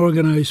train and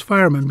organize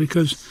firemen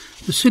because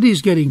the city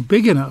is getting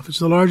big enough. It's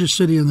the largest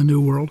city in the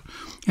New World,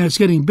 and it's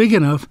getting big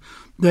enough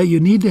that you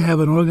need to have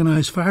an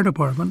organized fire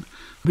department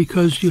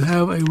because you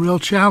have a real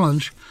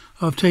challenge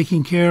of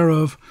taking care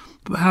of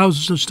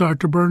houses that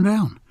start to burn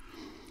down.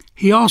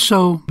 He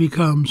also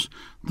becomes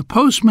the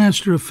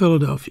postmaster of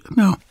Philadelphia.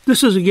 Now,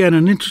 this is, again,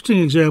 an interesting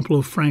example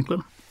of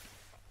Franklin.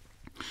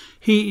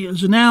 He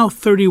is now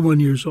 31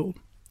 years old.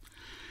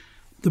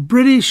 The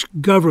British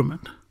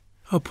government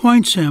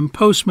appoints him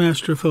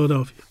postmaster of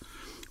Philadelphia,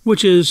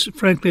 which is,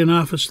 frankly, an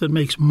office that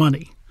makes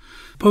money.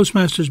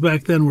 Postmasters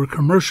back then were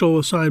commercial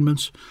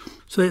assignments,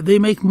 so they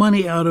make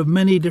money out of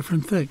many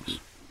different things.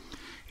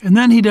 And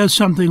then he does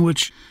something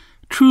which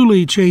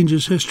truly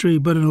changes history,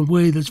 but in a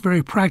way that's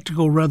very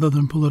practical rather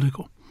than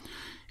political.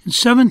 In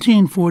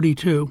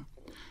 1742,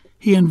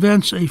 he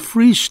invents a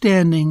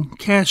freestanding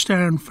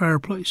cast-iron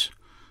fireplace,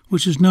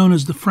 which is known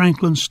as the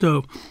Franklin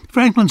stove.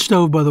 Franklin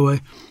stove, by the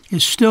way,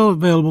 is still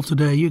available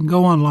today. You can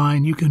go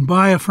online. You can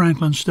buy a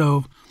Franklin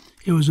stove.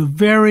 It was a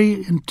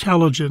very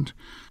intelligent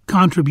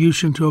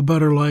contribution to a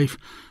better life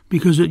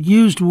because it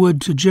used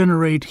wood to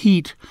generate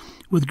heat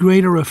with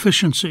greater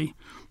efficiency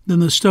than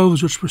the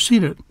stoves which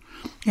preceded it.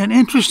 And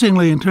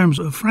interestingly, in terms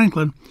of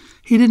Franklin,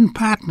 he didn't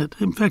patent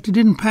it. In fact, he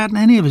didn't patent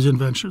any of his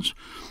inventions.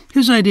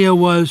 His idea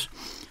was,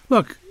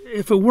 look,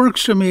 if it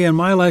works for me and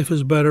my life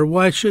is better,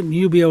 why shouldn't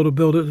you be able to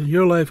build it and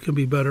your life can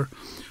be better?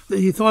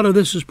 He thought of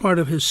this as part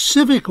of his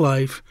civic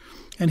life,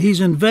 and he's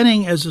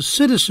inventing as a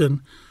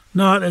citizen,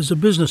 not as a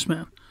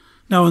businessman.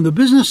 Now, on the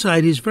business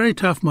side, he's very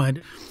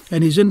tough-minded,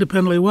 and he's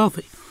independently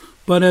wealthy.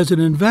 But as an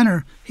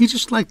inventor, he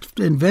just liked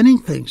inventing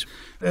things.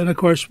 And, of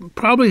course,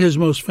 probably his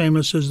most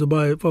famous is the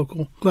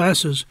bifocal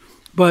glasses,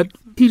 but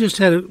he just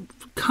had a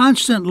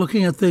constant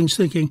looking at things,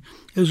 thinking,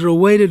 is there a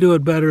way to do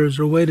it better? Is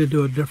there a way to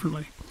do it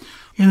differently?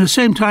 In the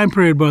same time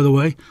period, by the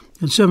way,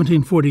 in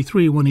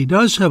 1743, when he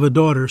does have a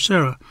daughter,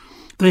 Sarah,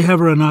 they have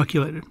her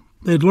inoculated.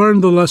 They'd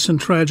learned the lesson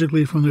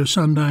tragically from their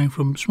son dying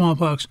from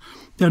smallpox.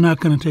 They're not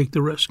going to take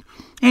the risk.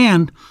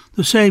 And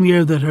the same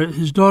year that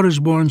his daughter's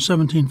born,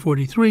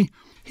 1743,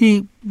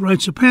 he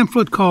writes a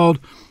pamphlet called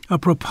A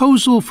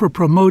Proposal for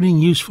Promoting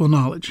Useful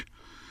Knowledge.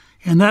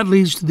 And that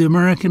leads to the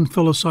American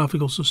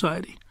Philosophical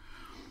Society.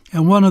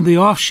 And one of the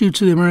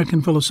offshoots of the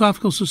American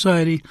Philosophical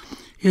Society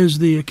is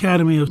the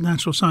Academy of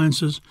Natural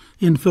Sciences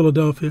in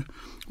Philadelphia,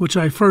 which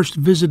I first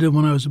visited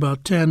when I was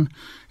about 10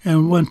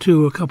 and went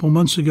to a couple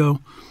months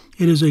ago.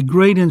 It is a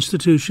great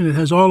institution. It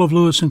has all of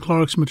Lewis and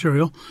Clark's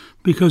material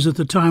because at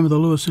the time of the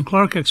Lewis and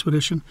Clark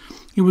expedition,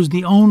 it was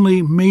the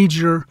only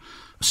major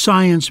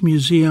science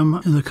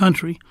museum in the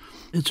country.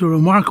 It's a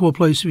remarkable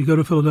place. If you go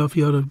to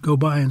Philadelphia, you ought to go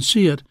by and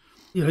see it.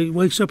 You know, he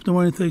wakes up in the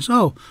morning and thinks,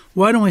 oh,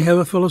 why don't we have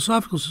a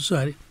philosophical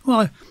society?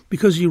 Well,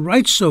 because he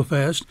writes so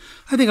fast,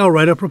 I think I'll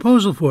write a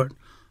proposal for it.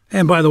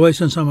 And by the way,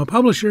 since I'm a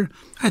publisher,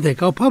 I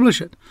think I'll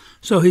publish it.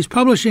 So he's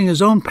publishing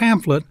his own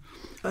pamphlet.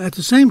 At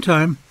the same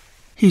time,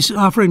 he's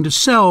offering to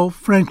sell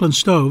Franklin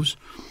stoves,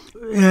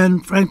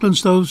 and Franklin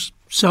stoves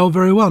sell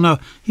very well. Now,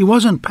 he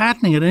wasn't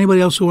patenting it.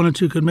 Anybody else who wanted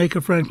to could make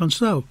a Franklin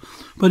stove,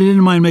 but he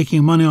didn't mind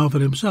making money off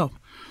it himself.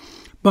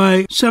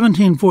 By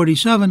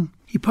 1747,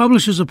 he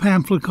publishes a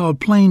pamphlet called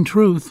Plain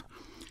Truth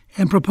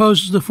and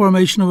proposes the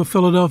formation of a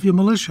Philadelphia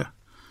militia.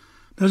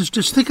 Now,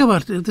 just think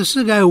about it. This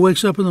is a guy who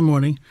wakes up in the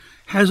morning,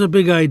 has a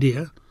big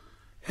idea,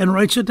 and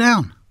writes it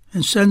down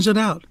and sends it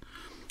out.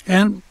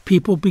 And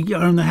people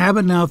are in the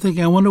habit now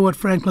thinking, I wonder what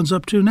Franklin's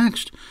up to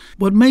next.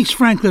 What makes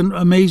Franklin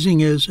amazing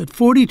is, at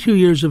 42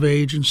 years of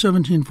age in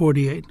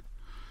 1748,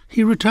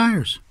 he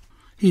retires.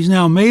 He's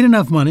now made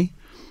enough money.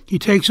 He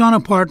takes on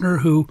a partner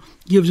who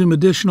gives him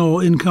additional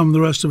income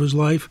the rest of his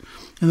life,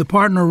 and the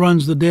partner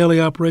runs the daily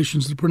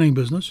operations of the printing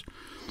business.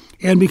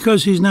 And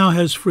because he now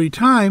has free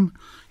time,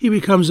 he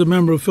becomes a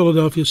member of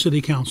Philadelphia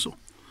City Council.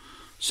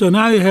 So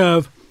now you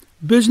have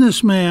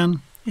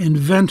businessman,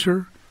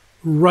 inventor,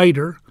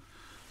 writer,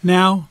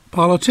 now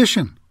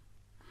politician.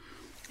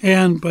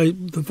 And by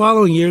the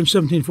following year, in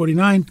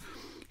 1749,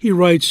 he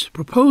writes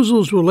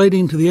Proposals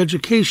Relating to the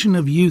Education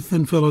of Youth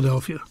in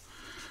Philadelphia.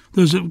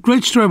 There's a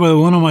great story, by the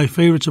way, one of my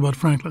favorites about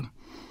Franklin,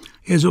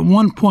 is at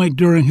one point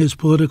during his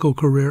political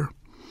career,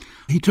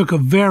 he took a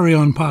very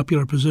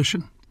unpopular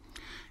position.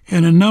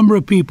 And a number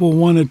of people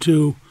wanted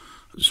to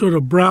sort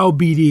of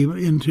browbeat him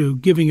into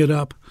giving it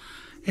up.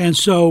 And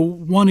so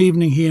one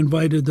evening he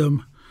invited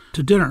them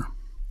to dinner.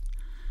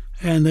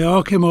 And they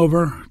all came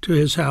over to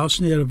his house,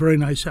 and he had a very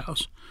nice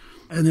house.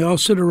 And they all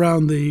sit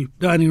around the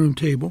dining room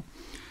table.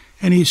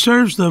 And he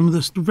serves them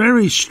this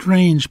very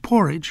strange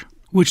porridge,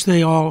 which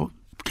they all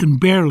can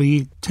barely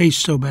eat,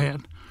 tastes so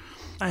bad.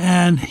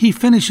 And he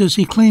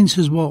cleans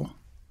his bowl.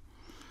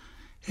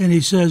 And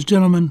he says,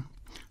 gentlemen,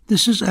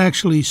 this is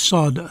actually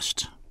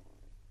sawdust.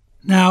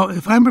 Now,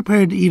 if I'm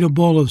prepared to eat a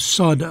bowl of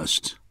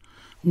sawdust,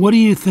 what do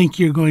you think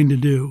you're going to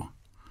do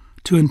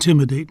to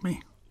intimidate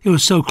me? It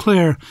was so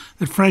clear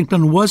that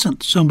Franklin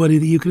wasn't somebody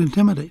that you could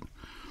intimidate.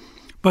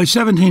 By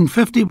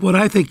 1750, what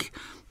I think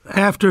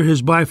after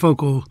his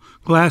bifocal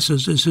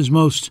glasses is his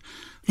most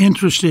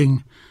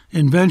interesting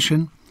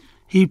invention,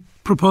 he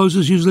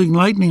proposes using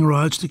lightning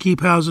rods to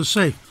keep houses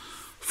safe.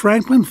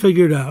 Franklin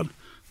figured out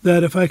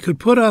that if I could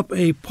put up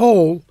a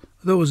pole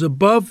that was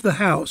above the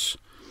house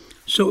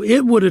so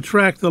it would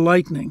attract the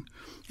lightning,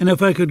 and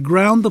if I could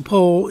ground the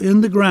pole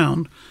in the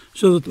ground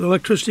so that the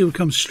electricity would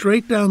come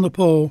straight down the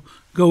pole,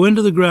 go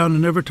into the ground,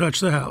 and never touch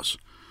the house,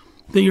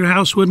 that your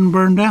house wouldn't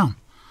burn down.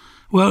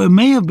 Well, it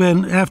may have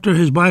been, after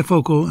his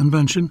bifocal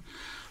invention,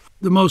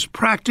 the most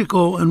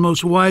practical and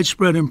most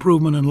widespread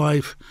improvement in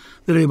life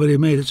that anybody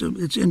made.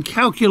 It's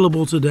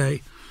incalculable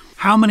today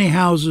how many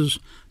houses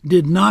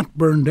did not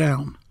burn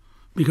down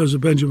because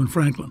of Benjamin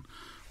Franklin,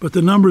 but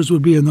the numbers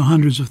would be in the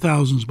hundreds of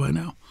thousands by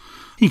now.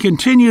 He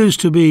continues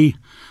to be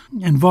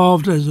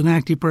involved as an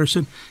active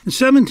person. In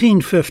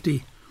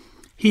 1750,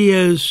 he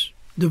is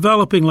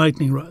developing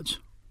lightning rods.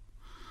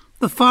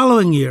 The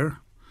following year,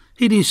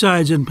 he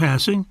decides in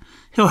passing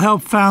he'll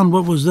help found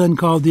what was then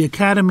called the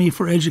Academy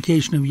for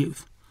Education of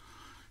Youth.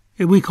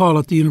 We call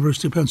it the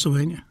University of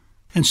Pennsylvania.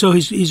 And so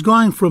he's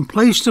going from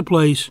place to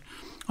place,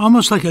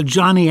 almost like a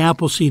Johnny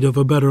Appleseed of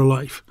a better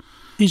life.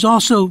 He's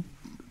also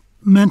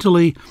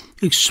mentally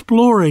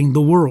exploring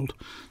the world.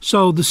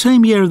 So the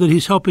same year that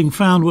he's helping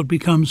found what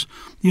becomes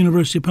the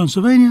University of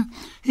Pennsylvania,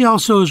 he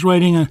also is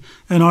writing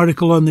an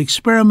article on the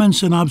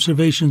experiments and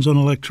observations on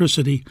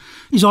electricity.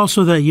 He's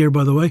also that year,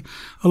 by the way,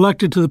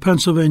 elected to the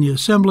Pennsylvania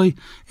Assembly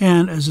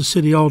and as a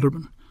city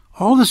alderman.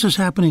 All this is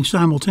happening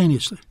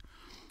simultaneously.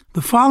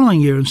 The following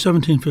year, in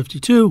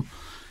 1752,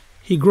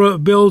 he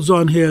builds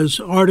on his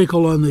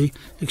article on the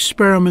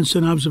experiments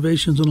and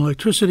observations on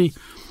electricity,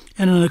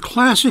 and in a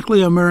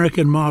classically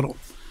American model,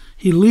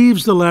 he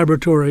leaves the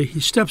laboratory, he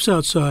steps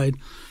outside,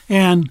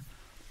 and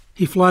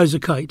he flies a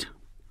kite.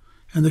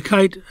 And the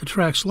kite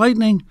attracts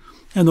lightning,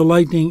 and the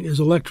lightning is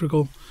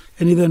electrical,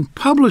 and he then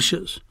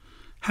publishes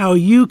how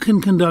you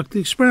can conduct the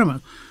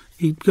experiment.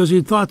 Because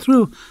he thought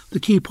through the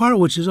key part,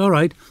 which is, all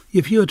right,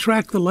 if you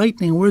attract the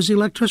lightning, where's the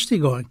electricity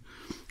going?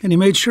 And he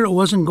made sure it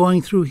wasn't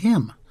going through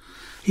him.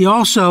 He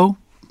also,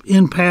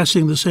 in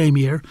passing the same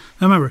year,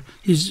 now remember,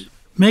 he's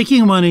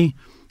making money,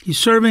 he's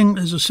serving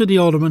as a city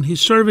alderman,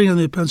 he's serving in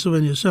the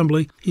Pennsylvania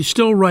Assembly, he's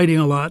still writing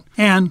a lot,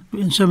 and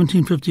in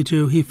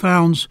 1752 he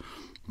founds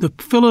the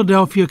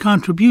Philadelphia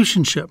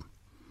Contribution Ship.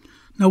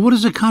 Now, what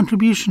is a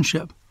contribution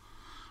ship?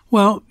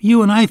 Well,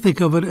 you and I think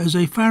of it as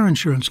a fire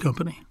insurance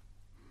company.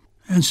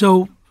 And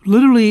so,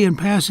 literally in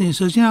passing, he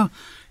says,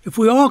 if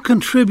we all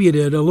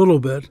contributed a little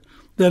bit,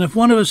 then if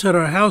one of us had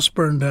our house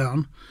burned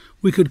down,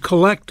 we could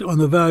collect on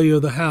the value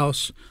of the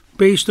house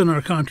based on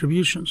our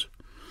contributions.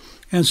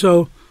 And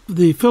so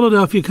the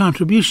Philadelphia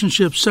Contribution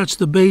Ship sets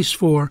the base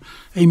for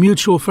a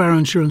mutual fire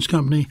insurance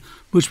company,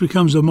 which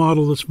becomes a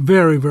model that's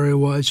very, very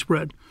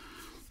widespread.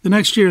 The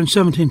next year, in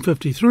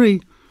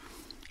 1753,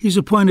 he's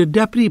appointed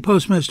Deputy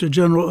Postmaster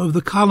General of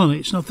the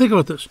Colonies. Now, think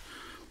about this.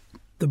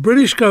 The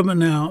British government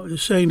now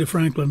is saying to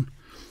Franklin,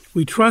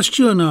 we trust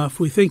you enough,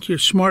 we think you're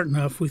smart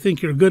enough, we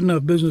think you're a good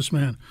enough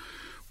businessman.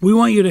 We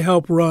want you to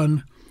help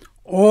run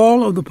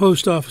all of the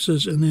post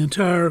offices in the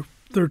entire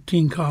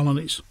 13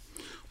 colonies,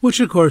 which,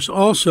 of course,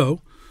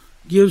 also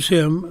gives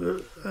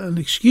him an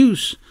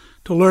excuse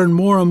to learn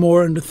more and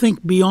more and to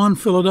think beyond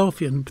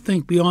Philadelphia and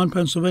think beyond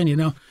Pennsylvania.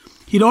 Now,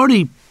 he'd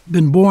already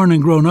been born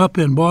and grown up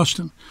in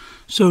Boston,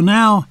 so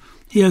now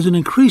he has an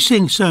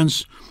increasing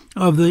sense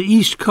of the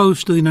east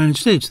coast of the United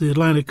States, the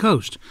Atlantic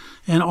coast,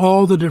 and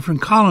all the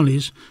different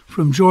colonies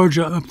from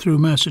Georgia up through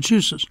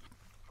Massachusetts.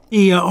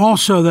 He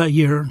also, that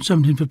year,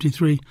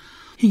 1753,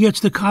 he gets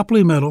the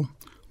Copley Medal,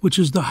 which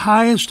is the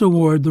highest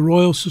award the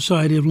Royal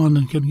Society of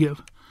London can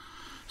give.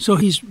 So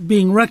he's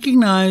being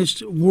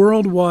recognized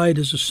worldwide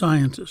as a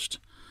scientist.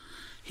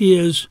 He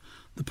is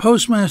the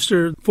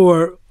postmaster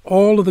for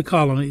all of the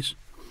colonies.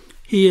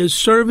 He is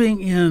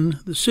serving in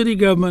the city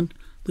government,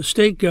 the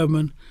state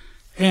government,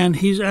 and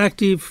he's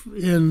active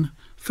in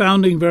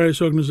founding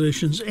various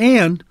organizations,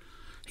 and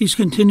he's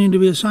continuing to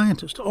be a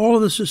scientist. All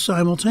of this is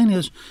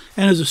simultaneous.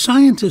 And as a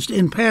scientist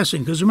in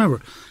passing, because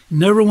remember,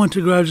 never went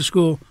to graduate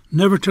school,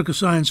 never took a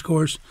science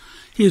course,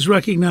 he is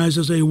recognized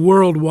as a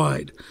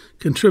worldwide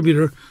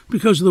contributor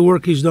because of the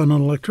work he's done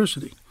on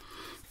electricity.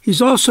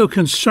 He's also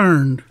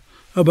concerned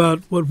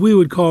about what we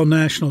would call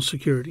national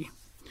security.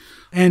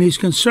 And he's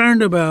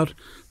concerned about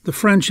the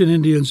French and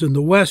Indians in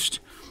the West.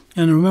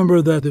 And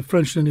remember that the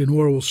French and Indian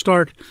War will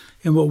start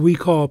in what we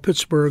call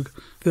Pittsburgh,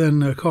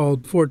 then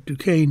called Fort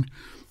Duquesne,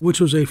 which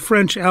was a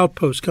French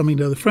outpost coming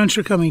down. The French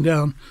are coming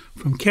down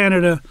from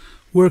Canada.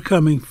 We're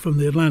coming from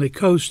the Atlantic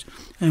coast,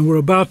 and we're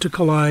about to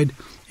collide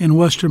in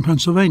western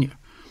Pennsylvania.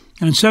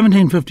 And in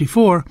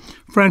 1754,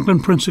 Franklin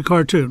prints a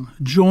cartoon,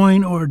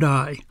 Join or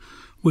Die,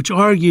 which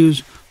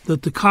argues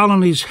that the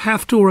colonies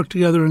have to work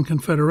together in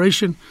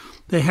confederation.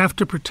 They have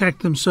to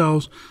protect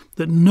themselves,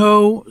 that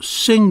no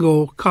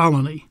single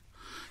colony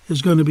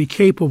is going to be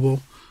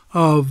capable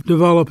of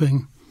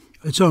developing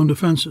its own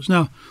defenses.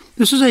 Now,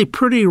 this is a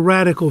pretty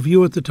radical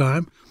view at the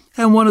time,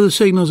 and one of the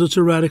signals it's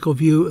a radical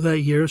view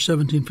that year,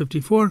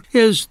 1754,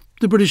 is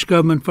the British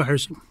government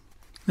fires him.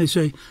 They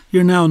say,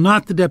 you're now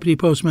not the Deputy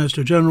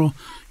Postmaster General,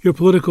 your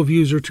political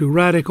views are too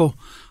radical,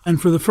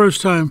 and for the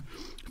first time,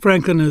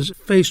 Franklin is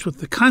faced with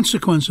the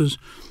consequences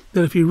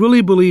that if he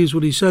really believes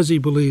what he says he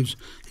believes,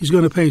 he's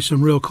going to pay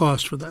some real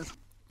cost for that.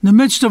 In the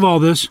midst of all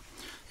this,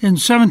 in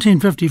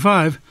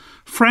 1755,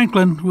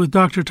 Franklin, with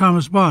Dr.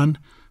 Thomas Bond,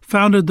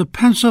 founded the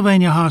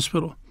Pennsylvania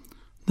Hospital,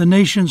 the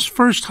nation's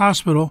first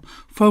hospital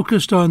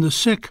focused on the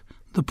sick,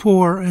 the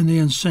poor, and the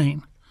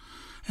insane.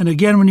 And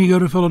again, when you go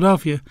to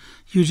Philadelphia,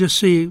 you just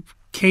see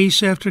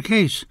case after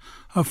case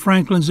of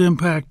Franklin's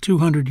impact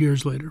 200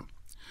 years later.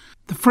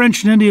 The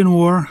French and Indian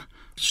War,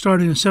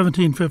 starting in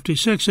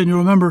 1756, and you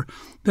remember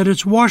that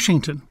it's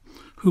Washington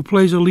who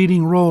plays a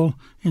leading role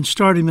in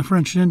starting the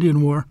French and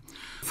Indian War.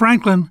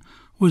 Franklin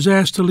was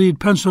asked to lead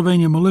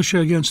Pennsylvania militia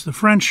against the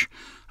French,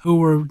 who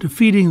were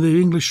defeating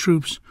the English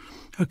troops.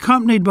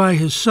 Accompanied by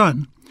his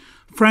son,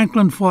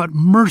 Franklin fought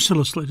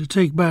mercilessly to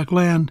take back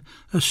land,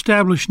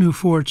 establish new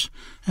forts,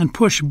 and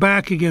push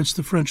back against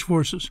the French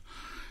forces.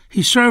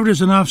 He served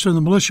as an officer in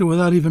the militia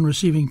without even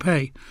receiving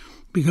pay,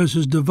 because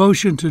his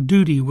devotion to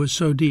duty was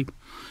so deep.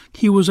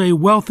 He was a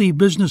wealthy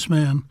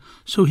businessman,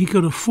 so he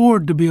could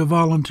afford to be a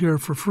volunteer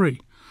for free.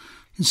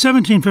 In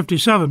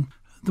 1757,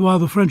 while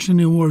the French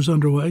and Indian War is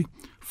underway,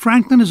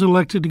 Franklin is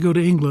elected to go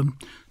to England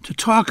to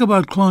talk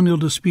about colonial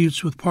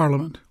disputes with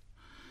Parliament.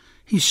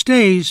 He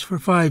stays for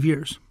 5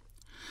 years.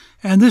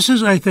 And this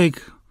is, I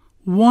think,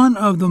 one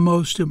of the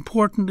most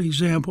important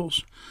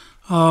examples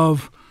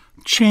of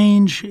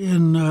change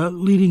in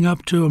leading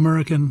up to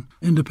American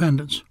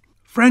independence.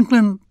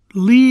 Franklin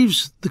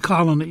leaves the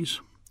colonies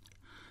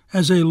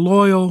as a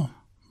loyal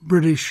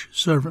British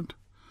servant.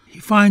 He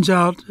finds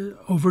out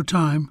over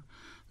time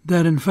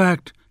that, in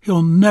fact,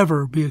 he'll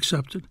never be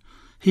accepted.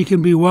 He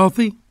can be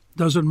wealthy,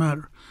 doesn't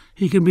matter.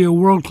 He can be a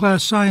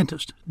world-class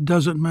scientist,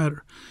 doesn't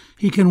matter.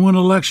 He can win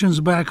elections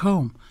back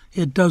home,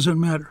 it doesn't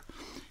matter.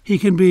 He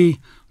can be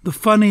the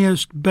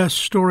funniest, best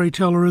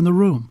storyteller in the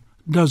room.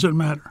 Doesn't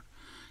matter.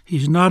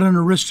 He's not an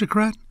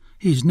aristocrat.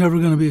 He's never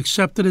going to be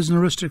accepted as an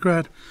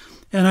aristocrat.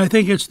 And I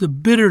think it's the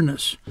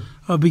bitterness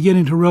of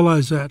beginning to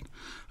realize that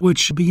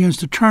which begins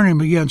to turn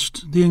him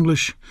against the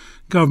English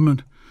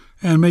government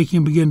and make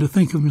him begin to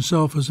think of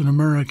himself as an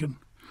American.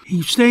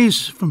 He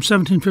stays from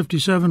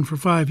 1757 for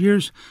 5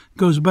 years,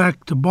 goes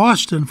back to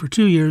Boston for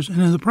 2 years,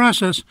 and in the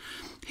process,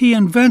 he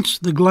invents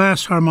the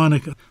glass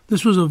harmonica.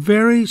 This was a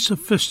very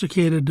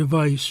sophisticated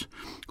device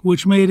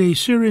which made a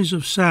series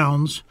of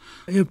sounds.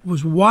 It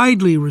was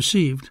widely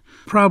received,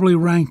 probably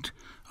ranked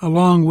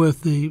along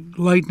with the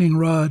lightning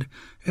rod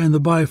and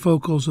the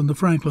bifocals and the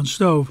Franklin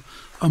stove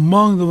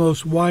among the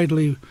most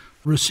widely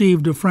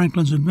received of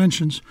Franklin's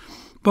inventions.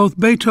 Both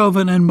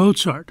Beethoven and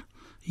Mozart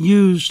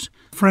used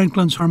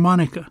Franklin's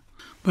harmonica.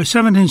 By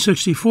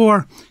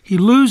 1764, he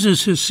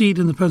loses his seat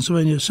in the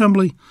Pennsylvania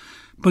Assembly,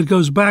 but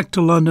goes back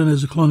to London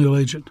as a colonial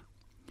agent.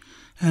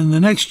 And the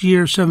next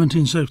year,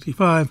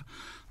 1765,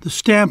 the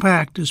Stamp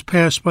Act is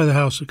passed by the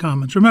House of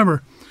Commons.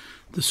 Remember,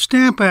 the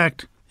Stamp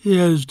Act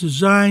is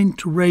designed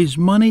to raise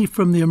money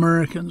from the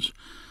Americans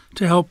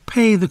to help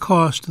pay the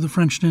cost of the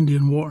French and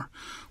Indian War,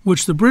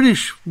 which the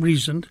British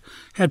reasoned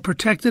had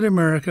protected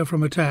America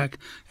from attack,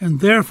 and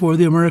therefore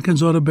the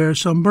Americans ought to bear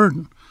some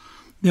burden.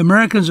 The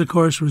Americans, of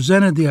course,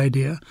 resented the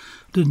idea,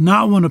 did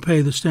not want to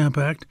pay the Stamp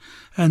Act,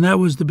 and that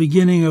was the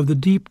beginning of the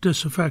deep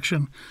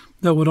disaffection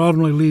that would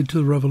ultimately lead to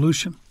the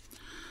Revolution.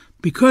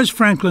 Because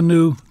Franklin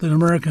knew that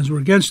Americans were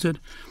against it,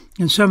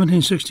 in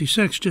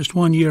 1766, just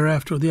 1 year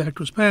after the act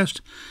was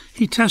passed,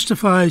 he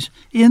testifies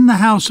in the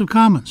House of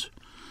Commons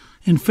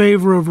in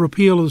favor of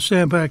repeal of the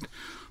Stamp Act,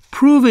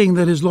 proving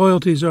that his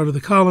loyalties are to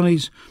the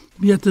colonies.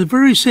 Yet the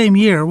very same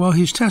year, while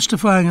he's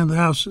testifying in the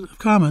House of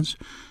Commons,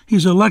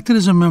 he's elected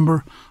as a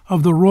member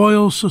of the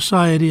Royal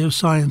Society of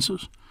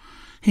Sciences.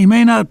 He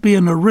may not be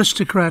an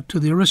aristocrat to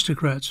the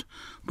aristocrats,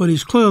 but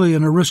he's clearly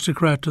an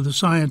aristocrat to the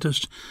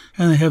scientists,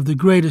 and they have the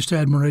greatest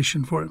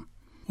admiration for him.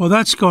 While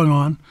that's going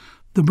on,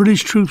 the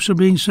British troops are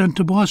being sent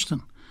to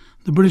Boston.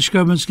 The British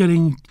government's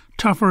getting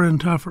tougher and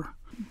tougher.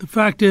 The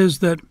fact is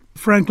that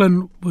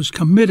Franklin was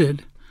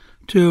committed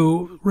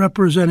to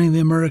representing the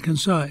American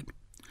side.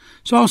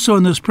 It's also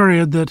in this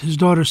period that his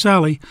daughter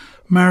Sally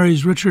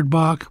marries Richard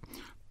Bach.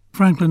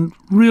 Franklin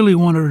really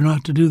wanted her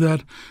not to do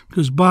that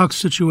because Bach's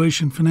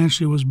situation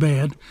financially was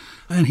bad,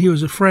 and he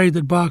was afraid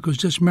that Bach was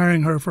just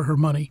marrying her for her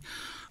money.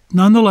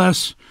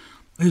 Nonetheless,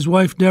 his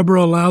wife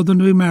Deborah allowed them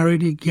to be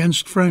married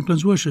against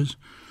Franklin's wishes.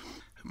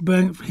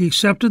 He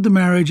accepted the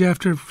marriage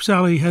after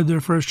Sally had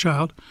their first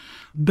child.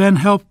 Ben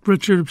helped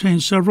Richard obtain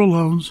several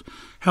loans,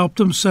 helped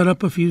him set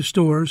up a few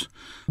stores.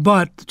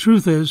 But the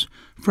truth is,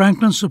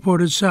 Franklin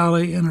supported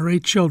Sally and her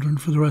 8 children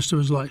for the rest of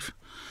his life.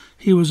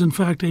 He was, in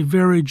fact, a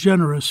very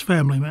generous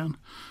family man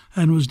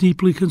and was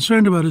deeply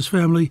concerned about his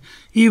family,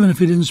 even if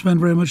he didn't spend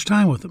very much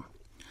time with them.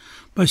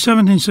 By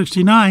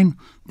 1769,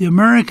 the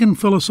American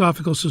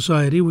Philosophical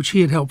Society, which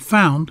he had helped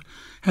found,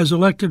 has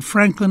elected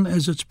Franklin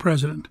as its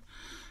president.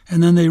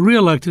 And then they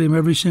re-elected him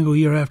every single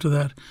year after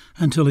that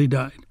until he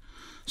died.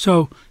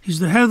 So he's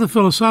the head of the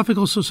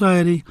Philosophical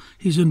Society.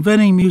 He's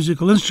inventing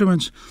musical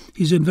instruments.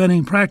 He's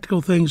inventing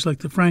practical things like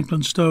the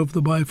Franklin stove,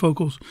 the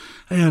bifocals,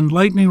 and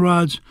lightning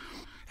rods.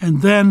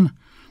 And then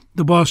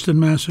the Boston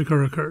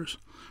Massacre occurs.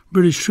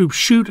 British troops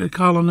shoot at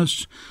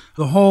colonists.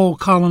 The whole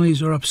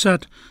colonies are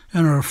upset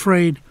and are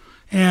afraid.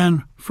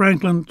 And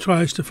Franklin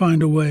tries to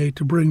find a way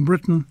to bring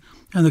Britain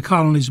and the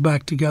colonies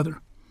back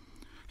together.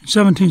 In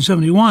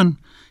 1771,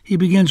 he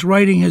begins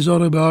writing his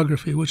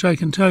autobiography, which I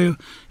can tell you,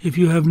 if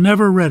you have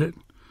never read it,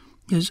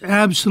 is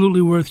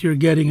absolutely worth your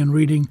getting and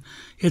reading.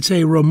 It's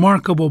a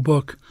remarkable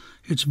book.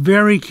 It's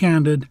very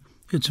candid.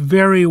 It's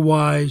very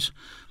wise.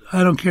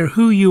 I don't care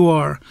who you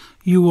are.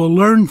 You will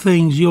learn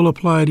things you'll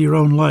apply to your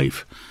own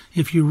life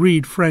if you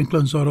read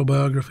Franklin's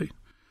autobiography.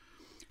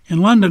 In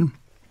London,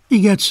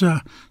 he gets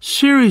a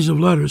series of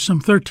letters. Some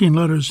 13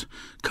 letters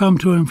come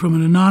to him from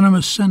an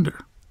anonymous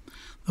sender.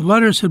 The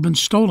letters had been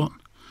stolen.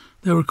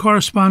 There were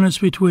correspondence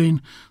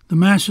between the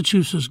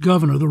Massachusetts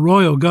governor, the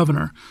royal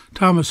governor,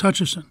 Thomas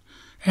Hutchison,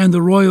 and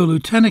the royal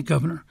lieutenant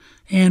governor,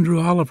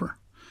 Andrew Oliver,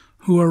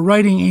 who are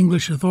writing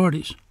English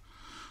authorities.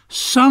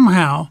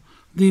 Somehow,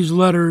 these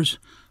letters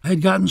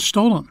had gotten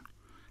stolen,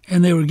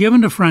 and they were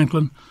given to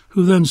Franklin,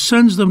 who then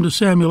sends them to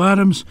Samuel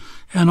Adams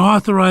and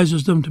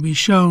authorizes them to be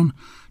shown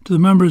to the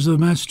members of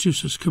the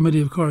Massachusetts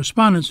Committee of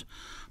Correspondence,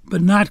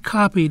 but not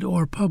copied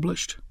or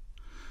published.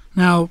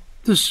 Now,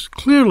 this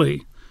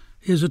clearly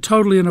is a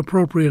totally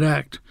inappropriate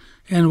act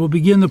and will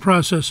begin the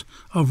process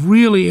of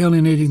really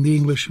alienating the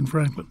English in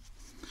Franklin.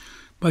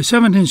 By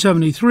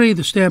 1773,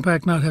 the Stamp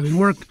Act not having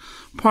worked,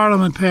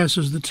 Parliament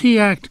passes the Tea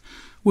Act,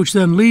 which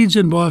then leads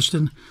in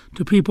Boston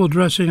to people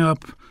dressing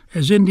up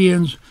as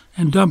Indians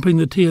and dumping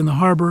the tea in the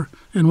harbor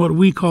in what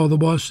we call the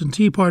Boston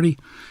Tea Party.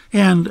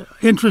 And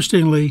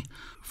interestingly,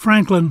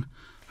 Franklin,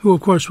 who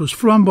of course was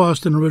from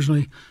Boston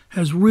originally,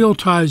 has real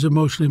ties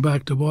emotionally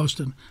back to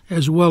Boston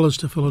as well as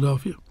to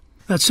Philadelphia.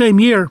 That same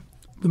year,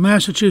 the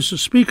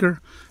Massachusetts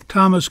Speaker,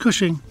 Thomas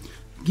Cushing,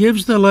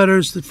 gives the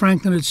letters that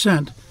Franklin had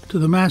sent to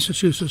the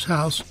Massachusetts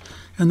House,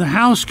 and the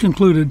House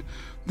concluded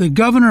that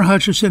Governor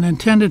Hutchinson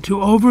intended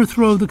to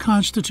overthrow the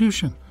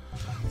Constitution.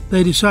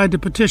 They decided to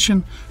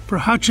petition for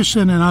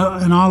Hutchinson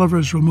and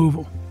Oliver's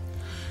removal.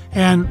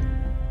 And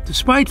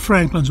despite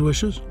Franklin's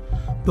wishes,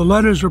 the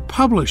letters were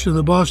published in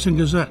the Boston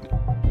Gazette.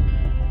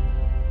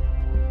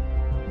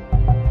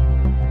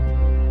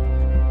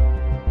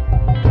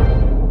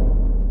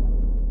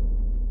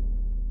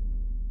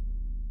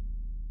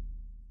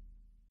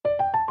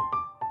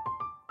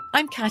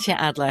 I'm Katya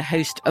Adler,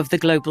 host of The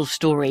Global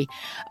Story.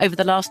 Over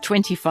the last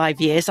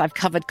 25 years, I've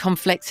covered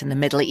conflicts in the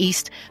Middle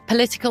East,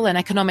 political and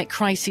economic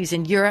crises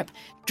in Europe,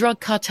 drug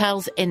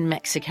cartels in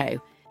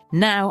Mexico.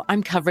 Now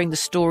I'm covering the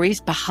stories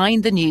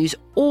behind the news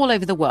all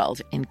over the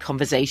world in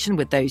conversation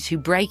with those who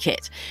break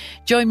it.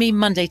 Join me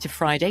Monday to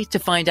Friday to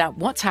find out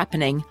what's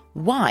happening,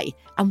 why,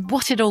 and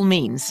what it all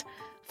means.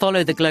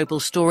 Follow The Global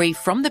Story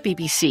from the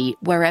BBC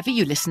wherever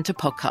you listen to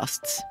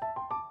podcasts.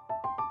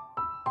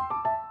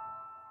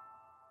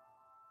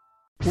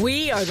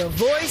 We are the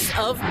voice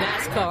of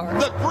NASCAR.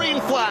 The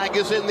green flag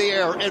is in the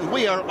air, and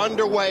we are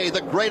underway. The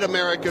Great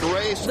American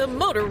Race. The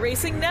Motor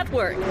Racing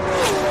Network.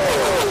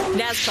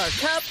 NASCAR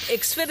Cup,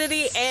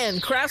 Xfinity,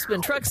 and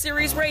Craftsman Truck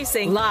Series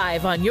Racing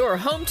live on your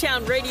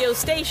hometown radio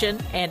station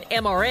and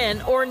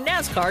MRN or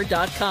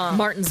NASCAR.com.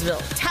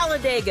 Martinsville,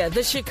 Talladega,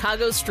 the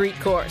Chicago Street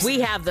Course. We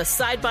have the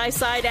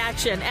side-by-side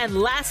action and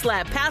last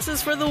lap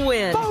passes for the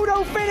win.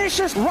 Photo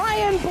finishes.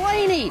 Ryan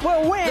Blaney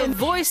will win. The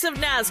voice of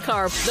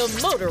NASCAR,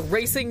 the Motor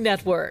Racing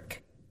Network.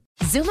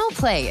 Xumo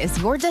Play is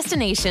your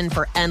destination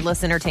for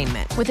endless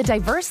entertainment. With a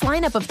diverse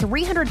lineup of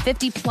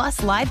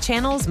 350-plus live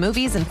channels,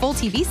 movies, and full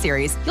TV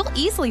series, you'll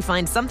easily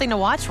find something to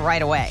watch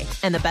right away.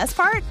 And the best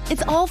part?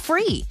 It's all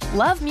free.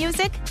 Love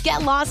music?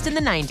 Get lost in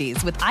the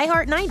 90s with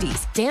iHeart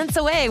 90s, dance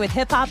away with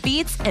hip-hop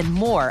beats, and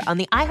more on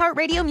the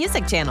iHeartRadio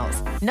music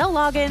channels. No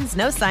logins,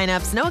 no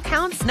signups, no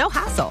accounts, no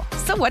hassle.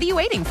 So what are you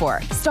waiting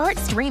for? Start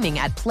streaming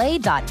at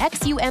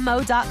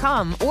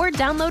play.xumo.com or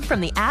download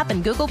from the app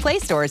and Google Play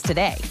stores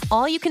today.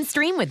 All you can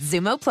stream with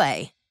Xumo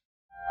Play.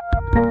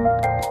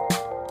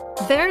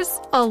 There's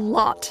a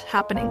lot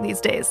happening these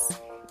days,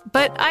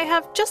 but I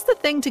have just the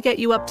thing to get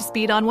you up to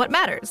speed on what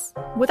matters,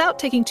 without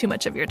taking too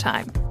much of your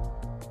time.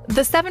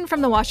 The 7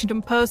 from the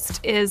Washington Post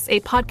is a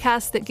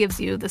podcast that gives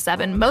you the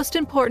 7 most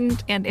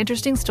important and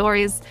interesting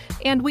stories,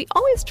 and we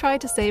always try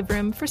to save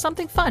room for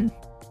something fun.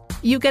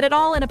 You get it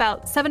all in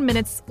about 7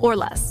 minutes or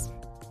less.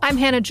 I'm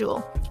Hannah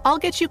Jewell. I'll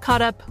get you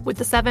caught up with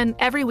the 7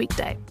 every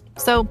weekday,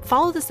 so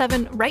follow the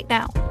 7 right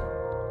now.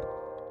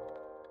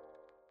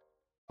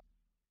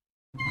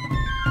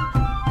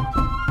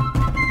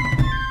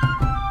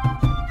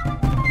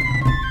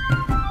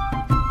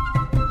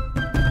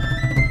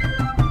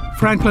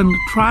 Franklin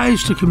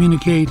tries to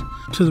communicate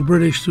to the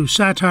British through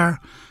satire.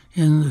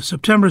 In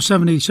September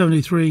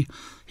 1773,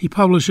 he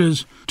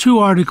publishes 2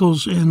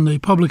 articles in the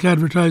Public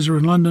Advertiser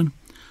in London.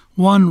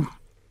 One,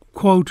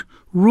 quote,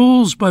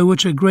 rules by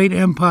which a great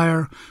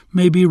empire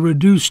may be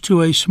reduced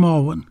to a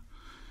small one.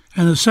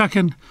 And the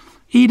second,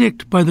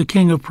 edict by the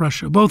King of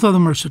Prussia. Both of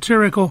them are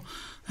satirical,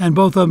 and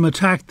both of them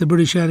attack the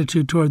British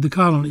attitude toward the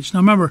colonies. Now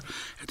remember,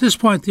 at this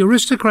point, the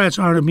aristocrats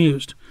aren't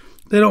amused.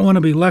 They don't want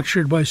to be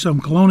lectured by some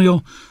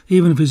colonial,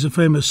 even if he's a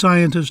famous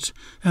scientist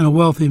and a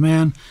wealthy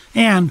man.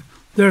 And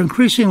they're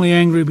increasingly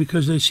angry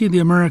because they see the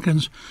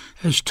Americans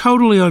as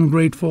totally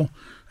ungrateful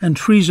and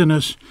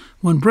treasonous.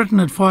 When Britain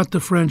had fought the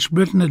French,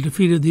 Britain had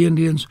defeated the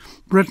Indians,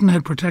 Britain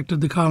had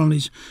protected the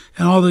colonies,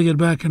 and all they get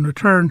back in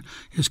return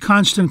is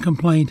constant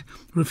complaint,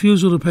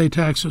 refusal to pay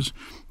taxes,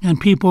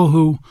 and people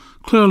who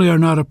clearly are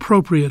not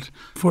appropriate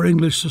for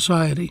English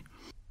society.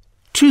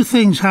 2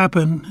 things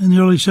happen in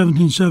the early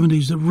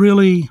 1770s that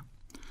really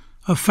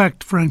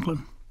affect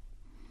Franklin.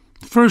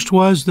 The first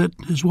was that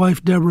his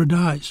wife Deborah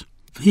dies.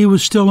 He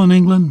was still in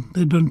England.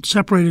 They'd been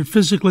separated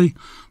physically,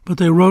 but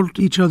they wrote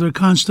each other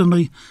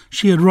constantly.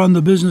 She had run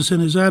the business in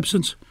his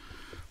absence.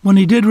 When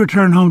he did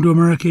return home to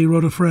America, he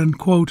wrote a friend,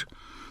 quote,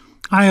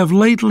 I have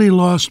lately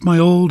lost my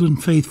old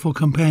and faithful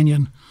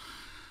companion,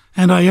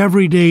 and I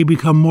every day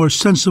become more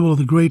sensible of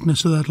the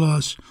greatness of that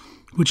loss,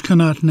 which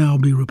cannot now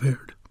be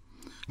repaired.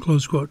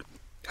 Close quote.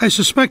 I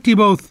suspect he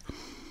both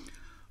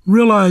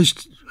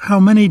realized how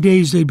many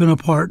days they'd been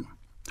apart,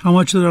 how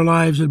much of their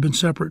lives had been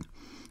separate,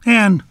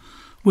 and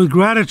with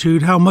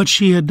gratitude how much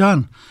she had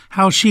done,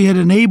 how she had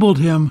enabled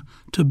him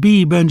to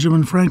be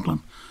Benjamin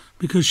Franklin,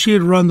 because she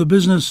had run the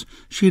business,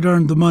 she'd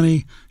earned the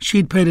money,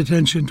 she'd paid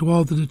attention to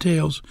all the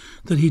details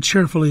that he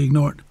cheerfully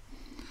ignored.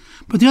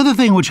 But the other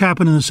thing which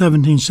happened in the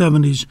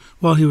 1770s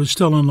while he was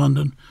still in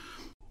London,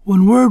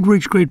 when word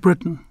reached Great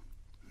Britain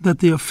that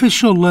the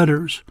official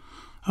letters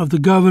of the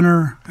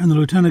governor and the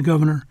lieutenant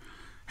governor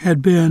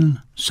had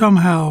been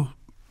somehow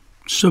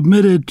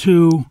submitted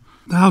to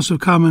the House of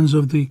Commons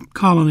of the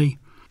colony,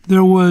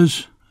 there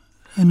was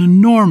an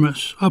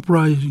enormous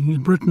uprising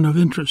in Britain of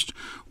interest.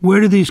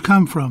 Where did these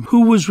come from?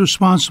 Who was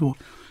responsible?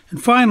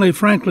 And finally,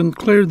 Franklin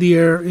cleared the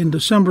air in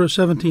December of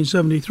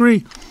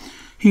 1773.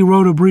 He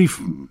wrote a brief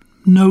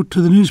note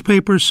to the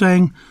newspapers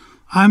saying,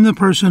 I'm the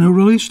person who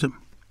released him.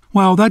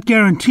 Well, that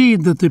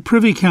guaranteed that the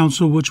Privy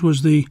Council, which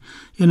was in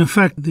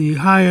effect, the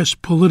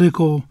highest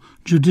political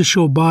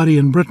judicial body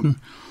in Britain,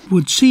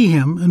 would see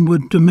him and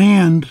would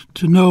demand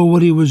to know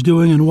what he was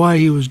doing and why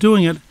he was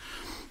doing it.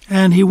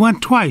 And he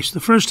went twice. The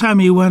first time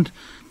he went,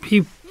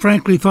 he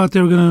frankly thought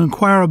they were going to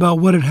inquire about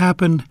what had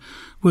happened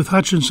with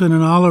Hutchinson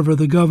and Oliver,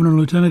 the governor and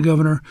lieutenant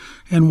governor,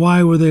 and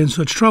why were they in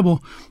such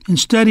trouble.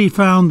 Instead, he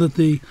found that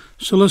the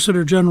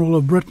Solicitor General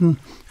of Britain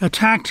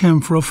attacked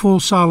him for a full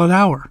solid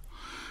hour.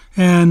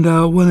 And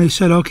when they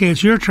said, okay,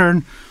 it's your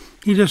turn,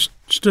 he just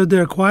stood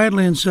there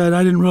quietly and said,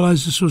 I didn't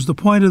realize this was the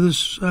point of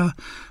this, and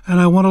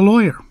I want a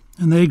lawyer.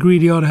 And they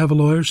agreed he ought to have a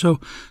lawyer. So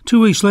 2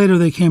 weeks later,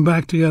 they came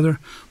back together.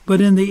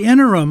 But in the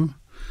interim,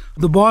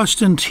 the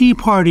Boston Tea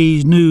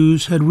Party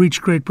news had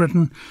reached Great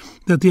Britain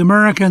that the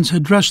Americans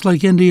had dressed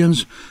like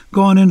Indians,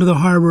 gone into the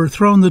harbor,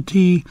 thrown the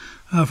tea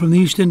from the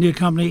East India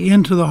Company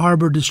into the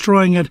harbor,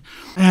 destroying it.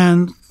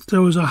 And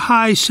there was a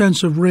high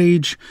sense of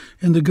rage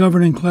in the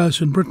governing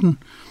class in Britain.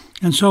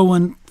 And so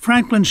when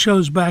Franklin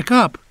shows back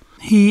up,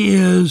 he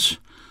is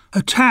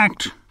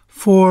attacked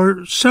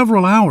for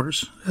several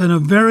hours in a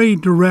very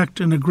direct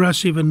and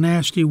aggressive and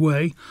nasty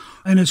way.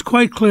 And it's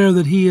quite clear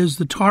that he is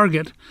the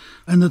target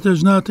and that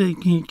there's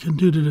nothing he can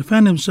do to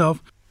defend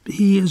himself.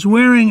 He is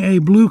wearing a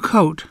blue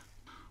coat,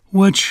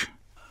 which,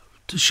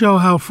 to show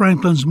how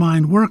Franklin's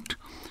mind worked,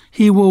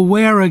 he will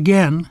wear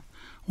again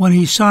when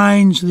he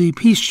signs the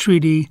peace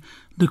treaty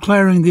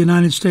declaring the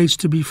United States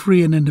to be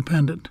free and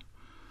independent.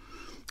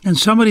 And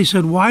somebody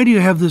said, why do you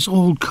have this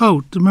old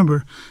coat?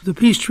 Remember, the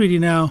peace treaty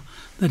now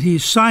that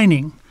he's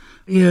signing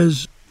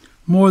is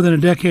more than a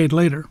decade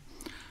later.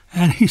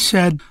 And he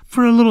said,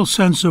 for a little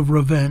sense of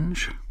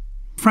revenge.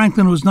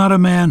 Franklin was not a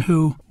man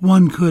who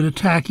one could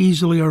attack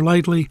easily or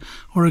lightly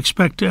or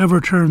expect to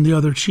ever turn the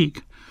other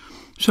cheek.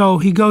 So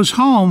he goes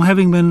home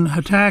having been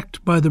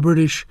attacked by the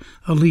British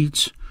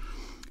elites,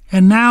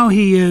 and now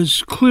he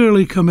is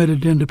clearly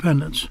committed to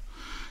independence.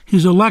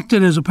 He's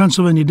elected as a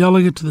Pennsylvania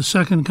delegate to the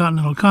Second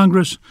Continental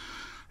Congress,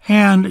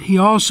 and he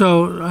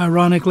also,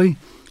 ironically,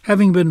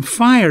 having been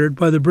fired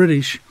by the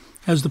British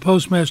as the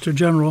Postmaster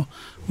General,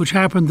 which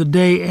happened the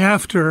day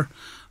after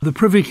the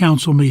Privy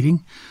Council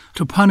meeting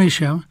to punish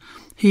him,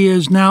 he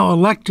is now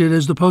elected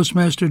as the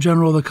Postmaster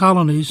General of the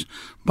colonies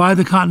by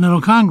the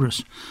Continental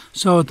Congress.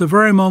 So at the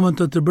very moment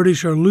that the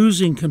British are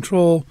losing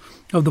control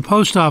of the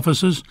post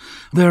offices,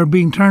 they're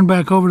being turned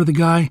back over to the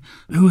guy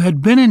who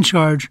had been in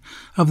charge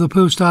of the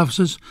post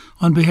offices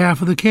on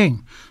behalf of the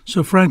king.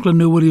 So Franklin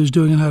knew what he was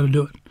doing and how to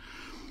do it.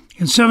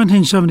 In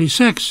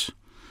 1776,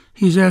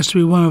 he's asked to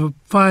be one of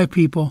 5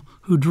 people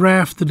who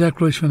draft the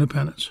Declaration of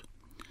Independence.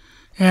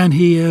 And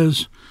he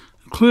is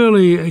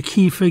clearly a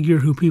key figure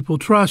who people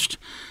trust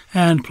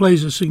and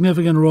plays a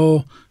significant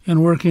role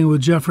in working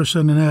with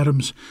Jefferson and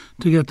Adams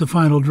to get the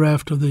final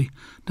draft of the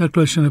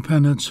Declaration of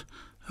Independence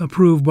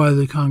approved by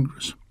the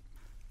Congress.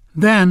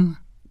 Then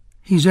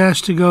he's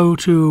asked to go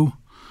to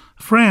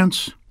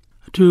France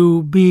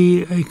to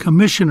be a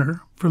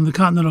commissioner from the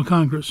Continental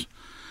Congress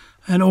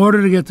in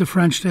order to get the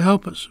French to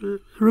help us.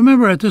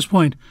 Remember, at this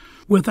point,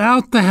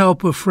 without the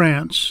help of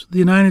France, the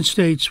United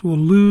States will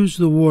lose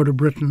the war to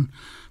Britain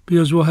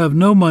because we'll have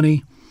no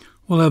money,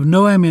 we'll have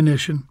no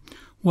ammunition,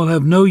 we'll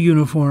have no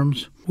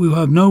uniforms, we'll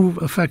have no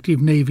effective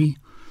navy.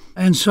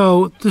 And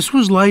so this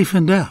was life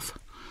and death.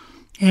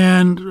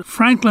 And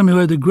Franklin, who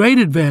had the great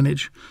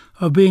advantage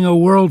of being a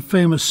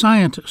world-famous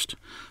scientist,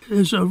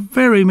 is a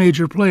very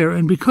major player.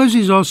 And because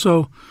he's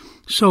also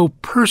so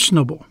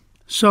personable,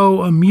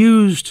 so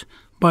amused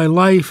by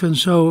life and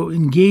so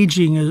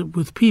engaging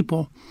with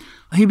people,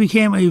 he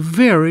became a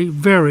very,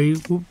 very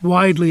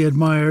widely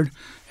admired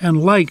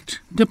and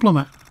liked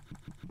diplomat.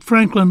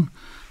 Franklin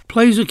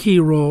plays a key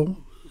role,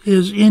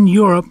 is in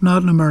Europe,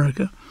 not in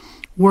America,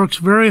 works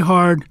very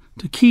hard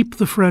to keep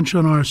the French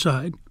on our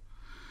side.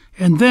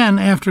 And then,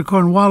 after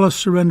Cornwallis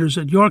surrenders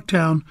at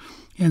Yorktown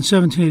in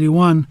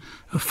 1781,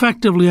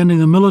 effectively ending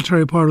the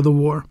military part of the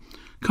war,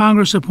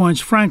 Congress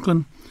appoints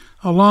Franklin,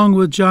 along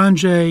with John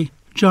Jay,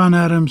 John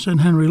Adams,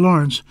 and Henry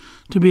Lawrence,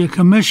 to be a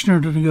commissioner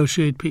to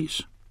negotiate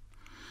peace.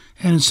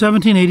 And in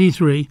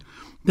 1783,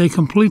 they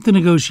complete the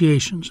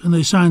negotiations and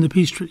they sign the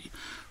peace treaty.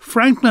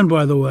 Franklin,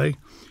 by the way,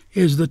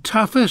 is the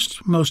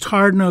toughest, most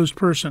hard-nosed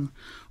person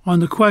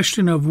on the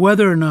question of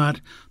whether or not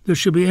there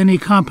should be any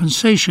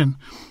compensation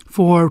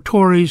for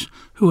Tories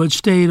who had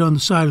stayed on the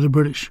side of the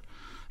British,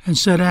 and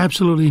said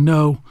absolutely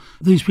no.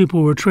 These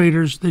people were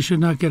traitors. They should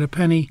not get a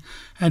penny.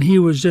 And he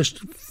was just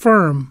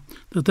firm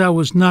that that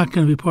was not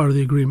going to be part of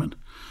the agreement.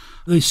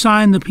 They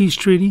signed the peace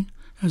treaty,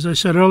 as I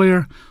said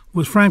earlier,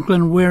 with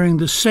Franklin wearing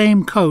the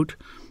same coat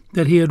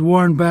that he had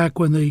worn back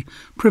when the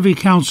Privy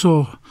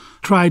Council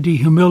tried to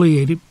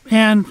humiliate him.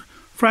 And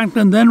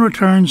Franklin then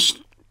returns,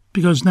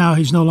 because now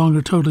he's no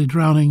longer totally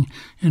drowning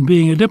in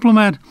being a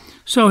diplomat,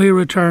 so he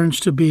returns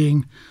to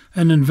being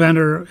an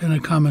inventor and a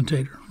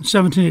commentator. In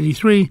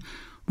 1783,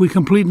 we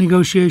complete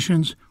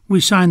negotiations. We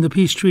sign the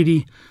peace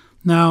treaty.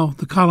 Now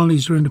the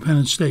colonies are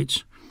independent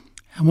states.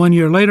 And 1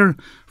 year later,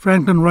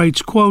 Franklin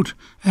writes, quote,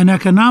 an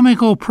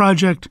economical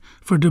project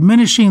for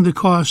diminishing the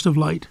cost of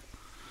light.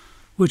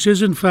 which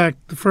is in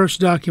fact the first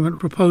document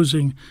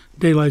proposing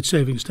daylight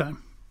savings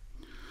time.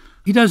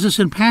 He does this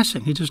in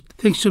passing. He just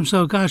thinks to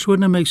himself, gosh,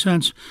 wouldn't it make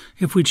sense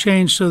if we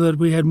changed so that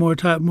we had more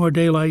time, more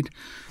daylight?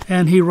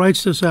 And he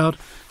writes this out.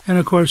 And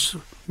of course,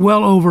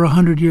 well over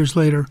 100 years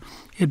later,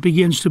 it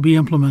begins to be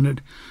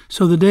implemented.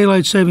 So the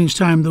daylight savings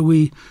time that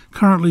we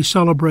currently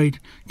celebrate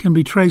can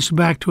be traced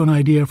back to an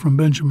idea from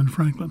Benjamin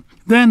Franklin.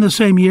 Then the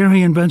same year,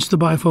 he invents the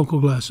bifocal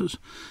glasses.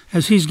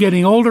 As he's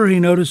getting older, he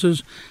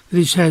notices that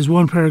he has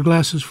one pair of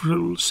glasses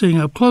for seeing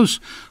up close,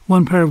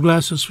 one pair of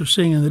glasses for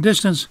seeing in the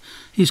distance.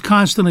 He's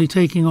constantly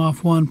taking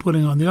off one,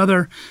 putting on the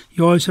other.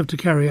 You always have to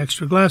carry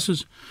extra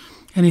glasses.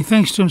 And he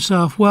thinks to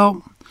himself,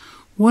 well,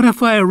 what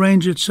if I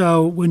arrange it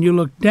so when you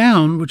look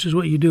down, which is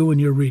what you do when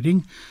you're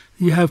reading,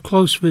 you have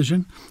close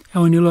vision,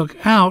 and when you look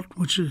out,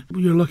 which is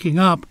you're looking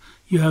up,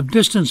 you have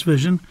distance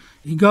vision.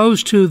 He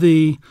goes to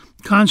the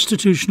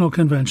Constitutional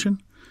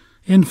Convention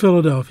in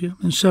Philadelphia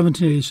in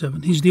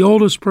 1787. He's the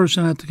oldest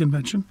person at the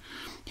convention.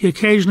 He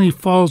occasionally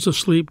falls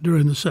asleep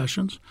during the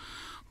sessions.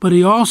 But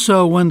he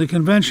also, when the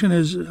convention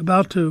is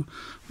about to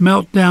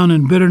melt down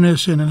in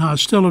bitterness and in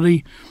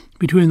hostility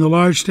between the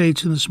large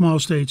states and the small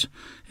states,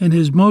 in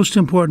his most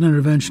important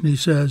intervention, he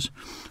says,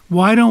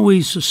 why don't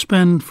we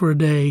suspend for a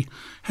day,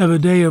 have a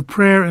day of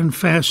prayer and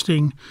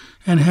fasting,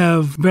 and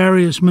have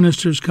various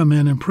ministers come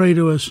in and pray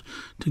to us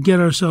to get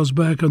ourselves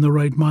back on the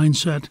right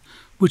mindset,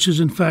 which is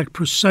in fact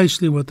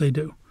precisely what they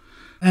do.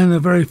 And a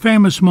very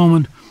famous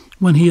moment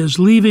when he is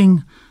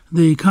leaving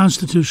the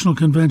Constitutional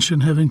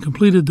Convention, having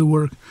completed the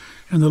work,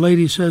 and the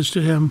lady says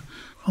to him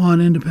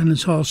on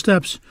Independence Hall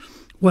steps,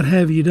 what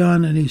have you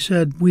done? And he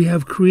said, we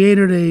have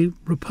created a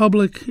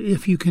republic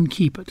if you can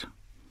keep it.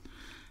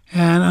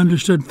 And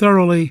understood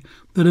thoroughly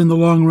that in the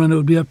long run it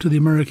would be up to the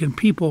American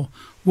people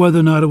whether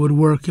or not it would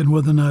work and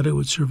whether or not it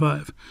would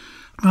survive.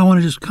 I want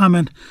to just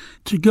comment,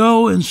 to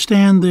go and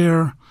stand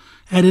there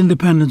at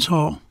Independence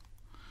Hall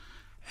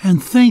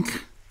and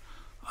think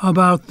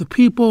about the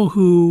people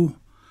who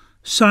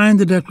signed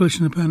the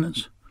Declaration of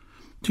Independence,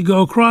 to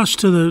go across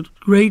to the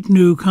great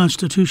new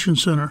Constitution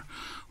Center,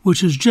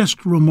 which is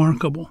just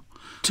remarkable,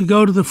 to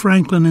go to the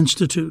Franklin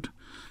Institute,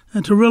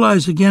 and to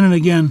realize again and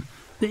again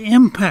the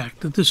impact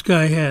that this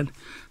guy had,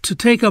 to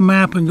take a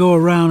map and go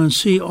around and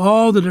see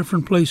all the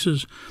different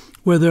places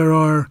where there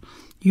are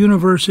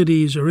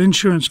universities or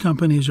insurance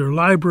companies or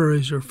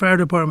libraries or fire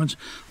departments,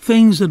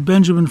 things that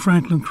Benjamin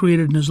Franklin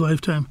created in his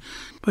lifetime.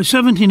 By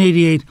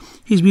 1788,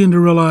 he's beginning to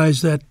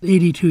realize that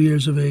 82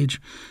 years of age,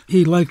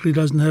 he likely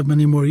doesn't have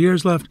many more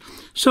years left,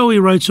 so he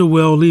writes a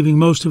will leaving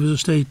most of his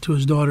estate to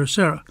his daughter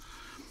Sarah.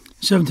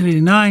 In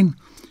 1789,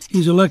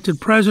 he's elected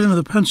president of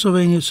the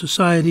Pennsylvania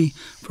Society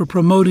for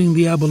Promoting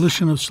the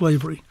Abolition of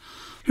Slavery.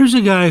 Here's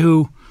a guy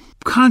who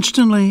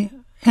constantly,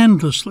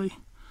 endlessly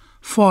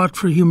fought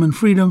for human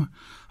freedom,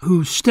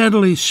 who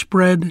steadily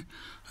spread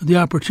the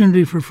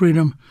opportunity for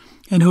freedom,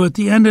 and who at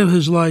the end of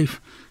his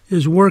life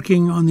is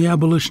working on the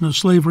abolition of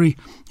slavery.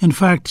 In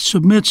fact,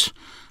 submits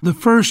the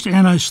first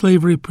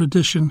anti-slavery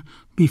petition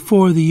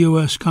before the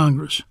U.S.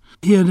 Congress.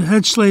 He had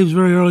had slaves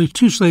very early,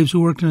 2 slaves who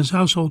worked in his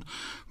household,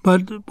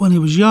 but when he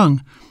was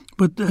young.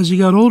 But as he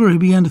got older, he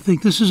began to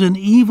think this is an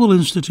evil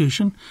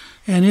institution,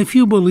 and if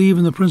you believe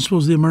in the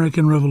principles of the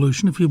American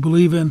Revolution, if you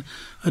believe in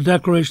a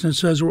declaration that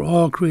says we're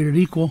all created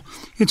equal,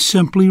 it's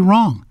simply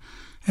wrong.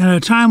 And at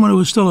a time when it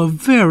was still a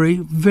very,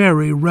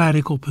 very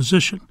radical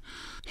position,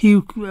 he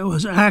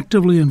was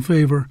actively in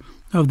favor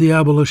of the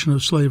abolition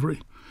of slavery.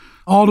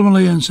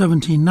 Ultimately, in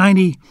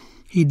 1790,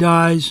 he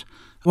dies.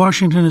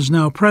 Washington is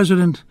now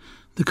president.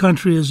 The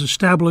country is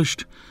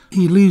established.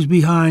 He leaves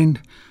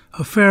behind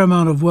a fair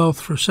amount of wealth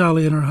for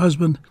Sally and her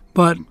husband,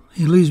 but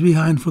he leaves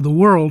behind for the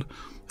world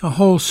a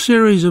whole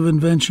series of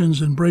inventions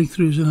and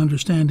breakthroughs and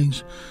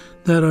understandings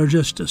that are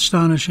just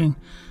astonishing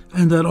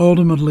and that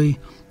ultimately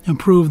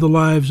improve the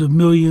lives of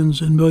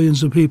millions and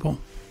millions of people.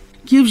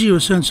 It gives you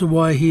a sense of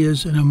why he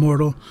is an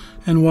immortal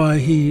and why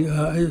he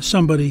is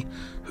somebody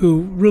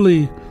who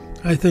really,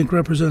 I think,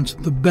 represents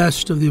the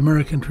best of the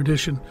American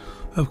tradition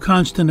of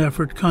constant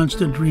effort,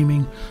 constant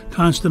dreaming,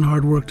 constant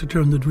hard work to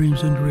turn the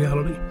dreams into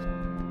reality.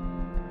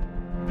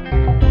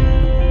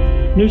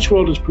 Newt's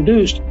World is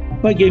produced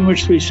by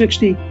Gingrich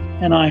 360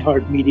 and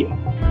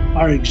iHeartMedia.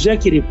 Our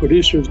executive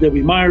producer is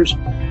Debbie Myers,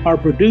 our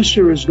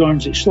producer is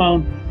Garnsey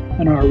Sloan,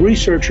 and our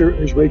researcher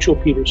is Rachel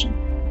Peterson.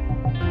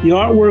 The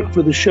artwork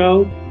for the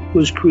show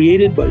was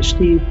created by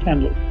Steve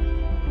Kendall.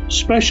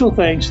 Special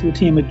thanks to the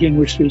team at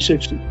Gingrich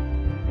 360.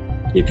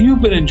 If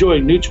you've been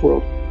enjoying Newt's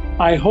World,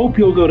 I hope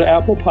you'll go to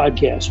Apple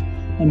Podcasts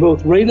and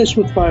both rate us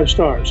with 5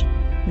 stars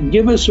and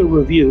give us a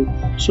review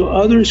so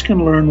others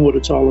can learn what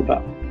it's all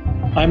about.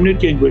 I'm Newt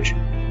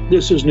Gingrich.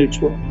 This is Newt's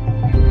World.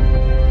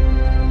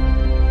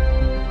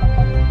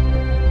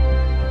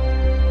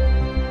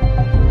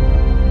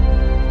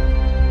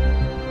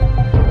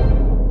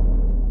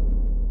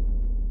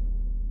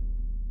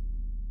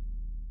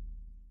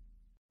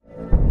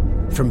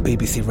 From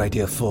BBC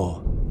Radio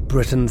 4,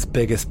 Britain's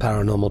biggest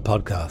paranormal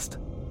podcast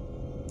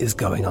is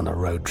going on a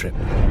road trip.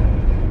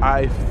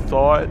 I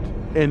thought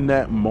in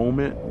that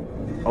moment,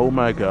 oh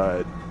my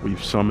God,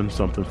 we've summoned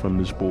something from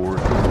this board.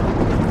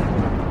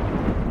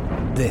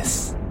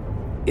 This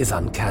is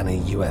Uncanny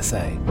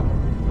USA.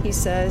 He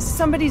says,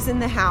 somebody's in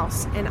the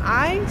house, and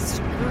I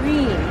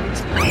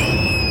screamed.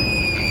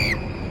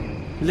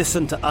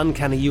 Listen to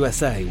Uncanny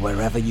USA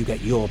wherever you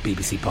get your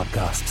BBC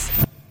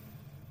podcasts,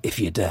 if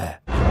you dare.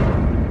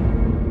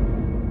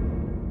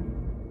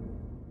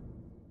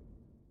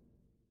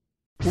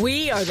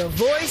 We are the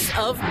voice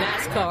of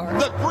NASCAR.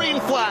 The green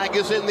flag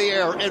is in the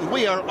air, and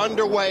we are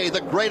underway. The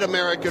Great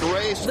American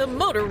Race. The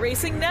Motor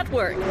Racing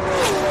Network.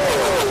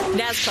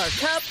 NASCAR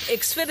Cup,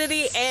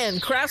 Xfinity,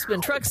 and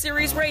Craftsman Truck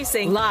Series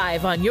Racing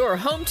live on your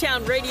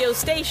hometown radio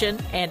station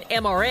and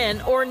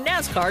MRN or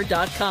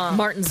NASCAR.com.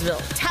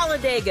 Martinsville,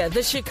 Talladega,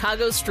 the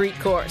Chicago Street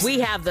Course. We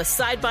have the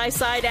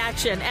side-by-side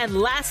action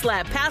and last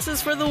lap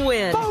passes for the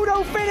win.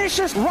 Photo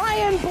finishes.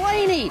 Ryan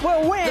Blaney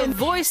will win. The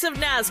voice of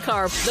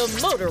NASCAR,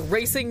 the Motor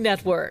Racing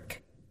Network.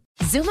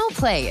 Xumo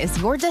Play is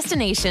your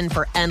destination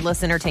for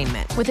endless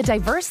entertainment. With a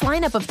diverse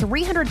lineup of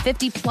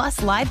 350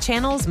 plus live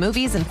channels,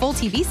 movies, and full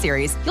TV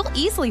series, you'll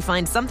easily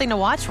find something to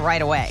watch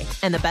right away.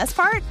 And the best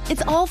part?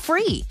 It's all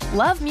free.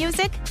 Love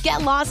music?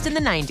 Get lost in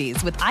the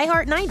 90s with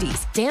iHeart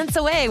 90s, dance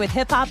away with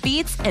hip-hop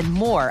beats, and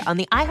more on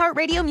the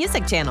iHeartRadio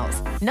music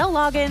channels. No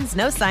logins,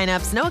 no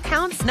signups, no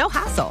accounts, no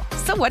hassle.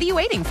 So what are you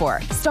waiting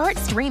for? Start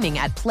streaming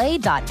at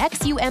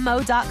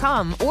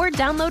play.xumo.com or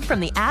download from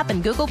the app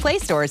and Google Play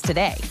stores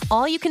today.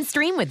 All you can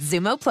stream with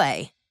Xumo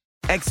Play.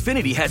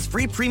 Xfinity has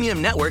free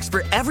premium networks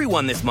for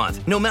everyone this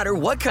month, no matter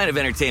what kind of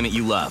entertainment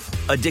you love.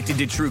 Addicted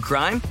to true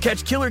crime?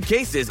 Catch killer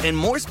cases and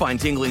more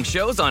spine-tingling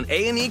shows on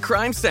A&E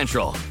Crime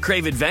Central.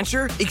 Crave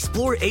adventure?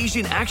 Explore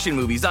Asian action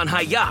movies on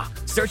Hi-Ya.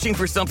 Searching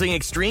for something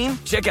extreme?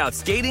 Check out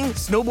skating,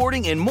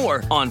 snowboarding, and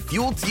more on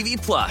Fuel TV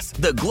Plus,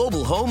 the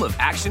global home of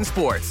action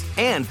sports.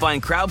 And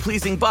find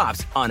crowd-pleasing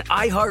bops on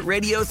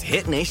iHeartRadio's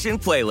Hit Nation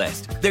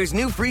playlist. There's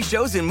new free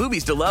shows and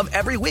movies to love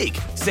every week.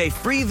 Say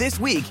free this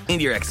week in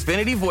your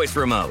Xfinity voice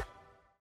remote.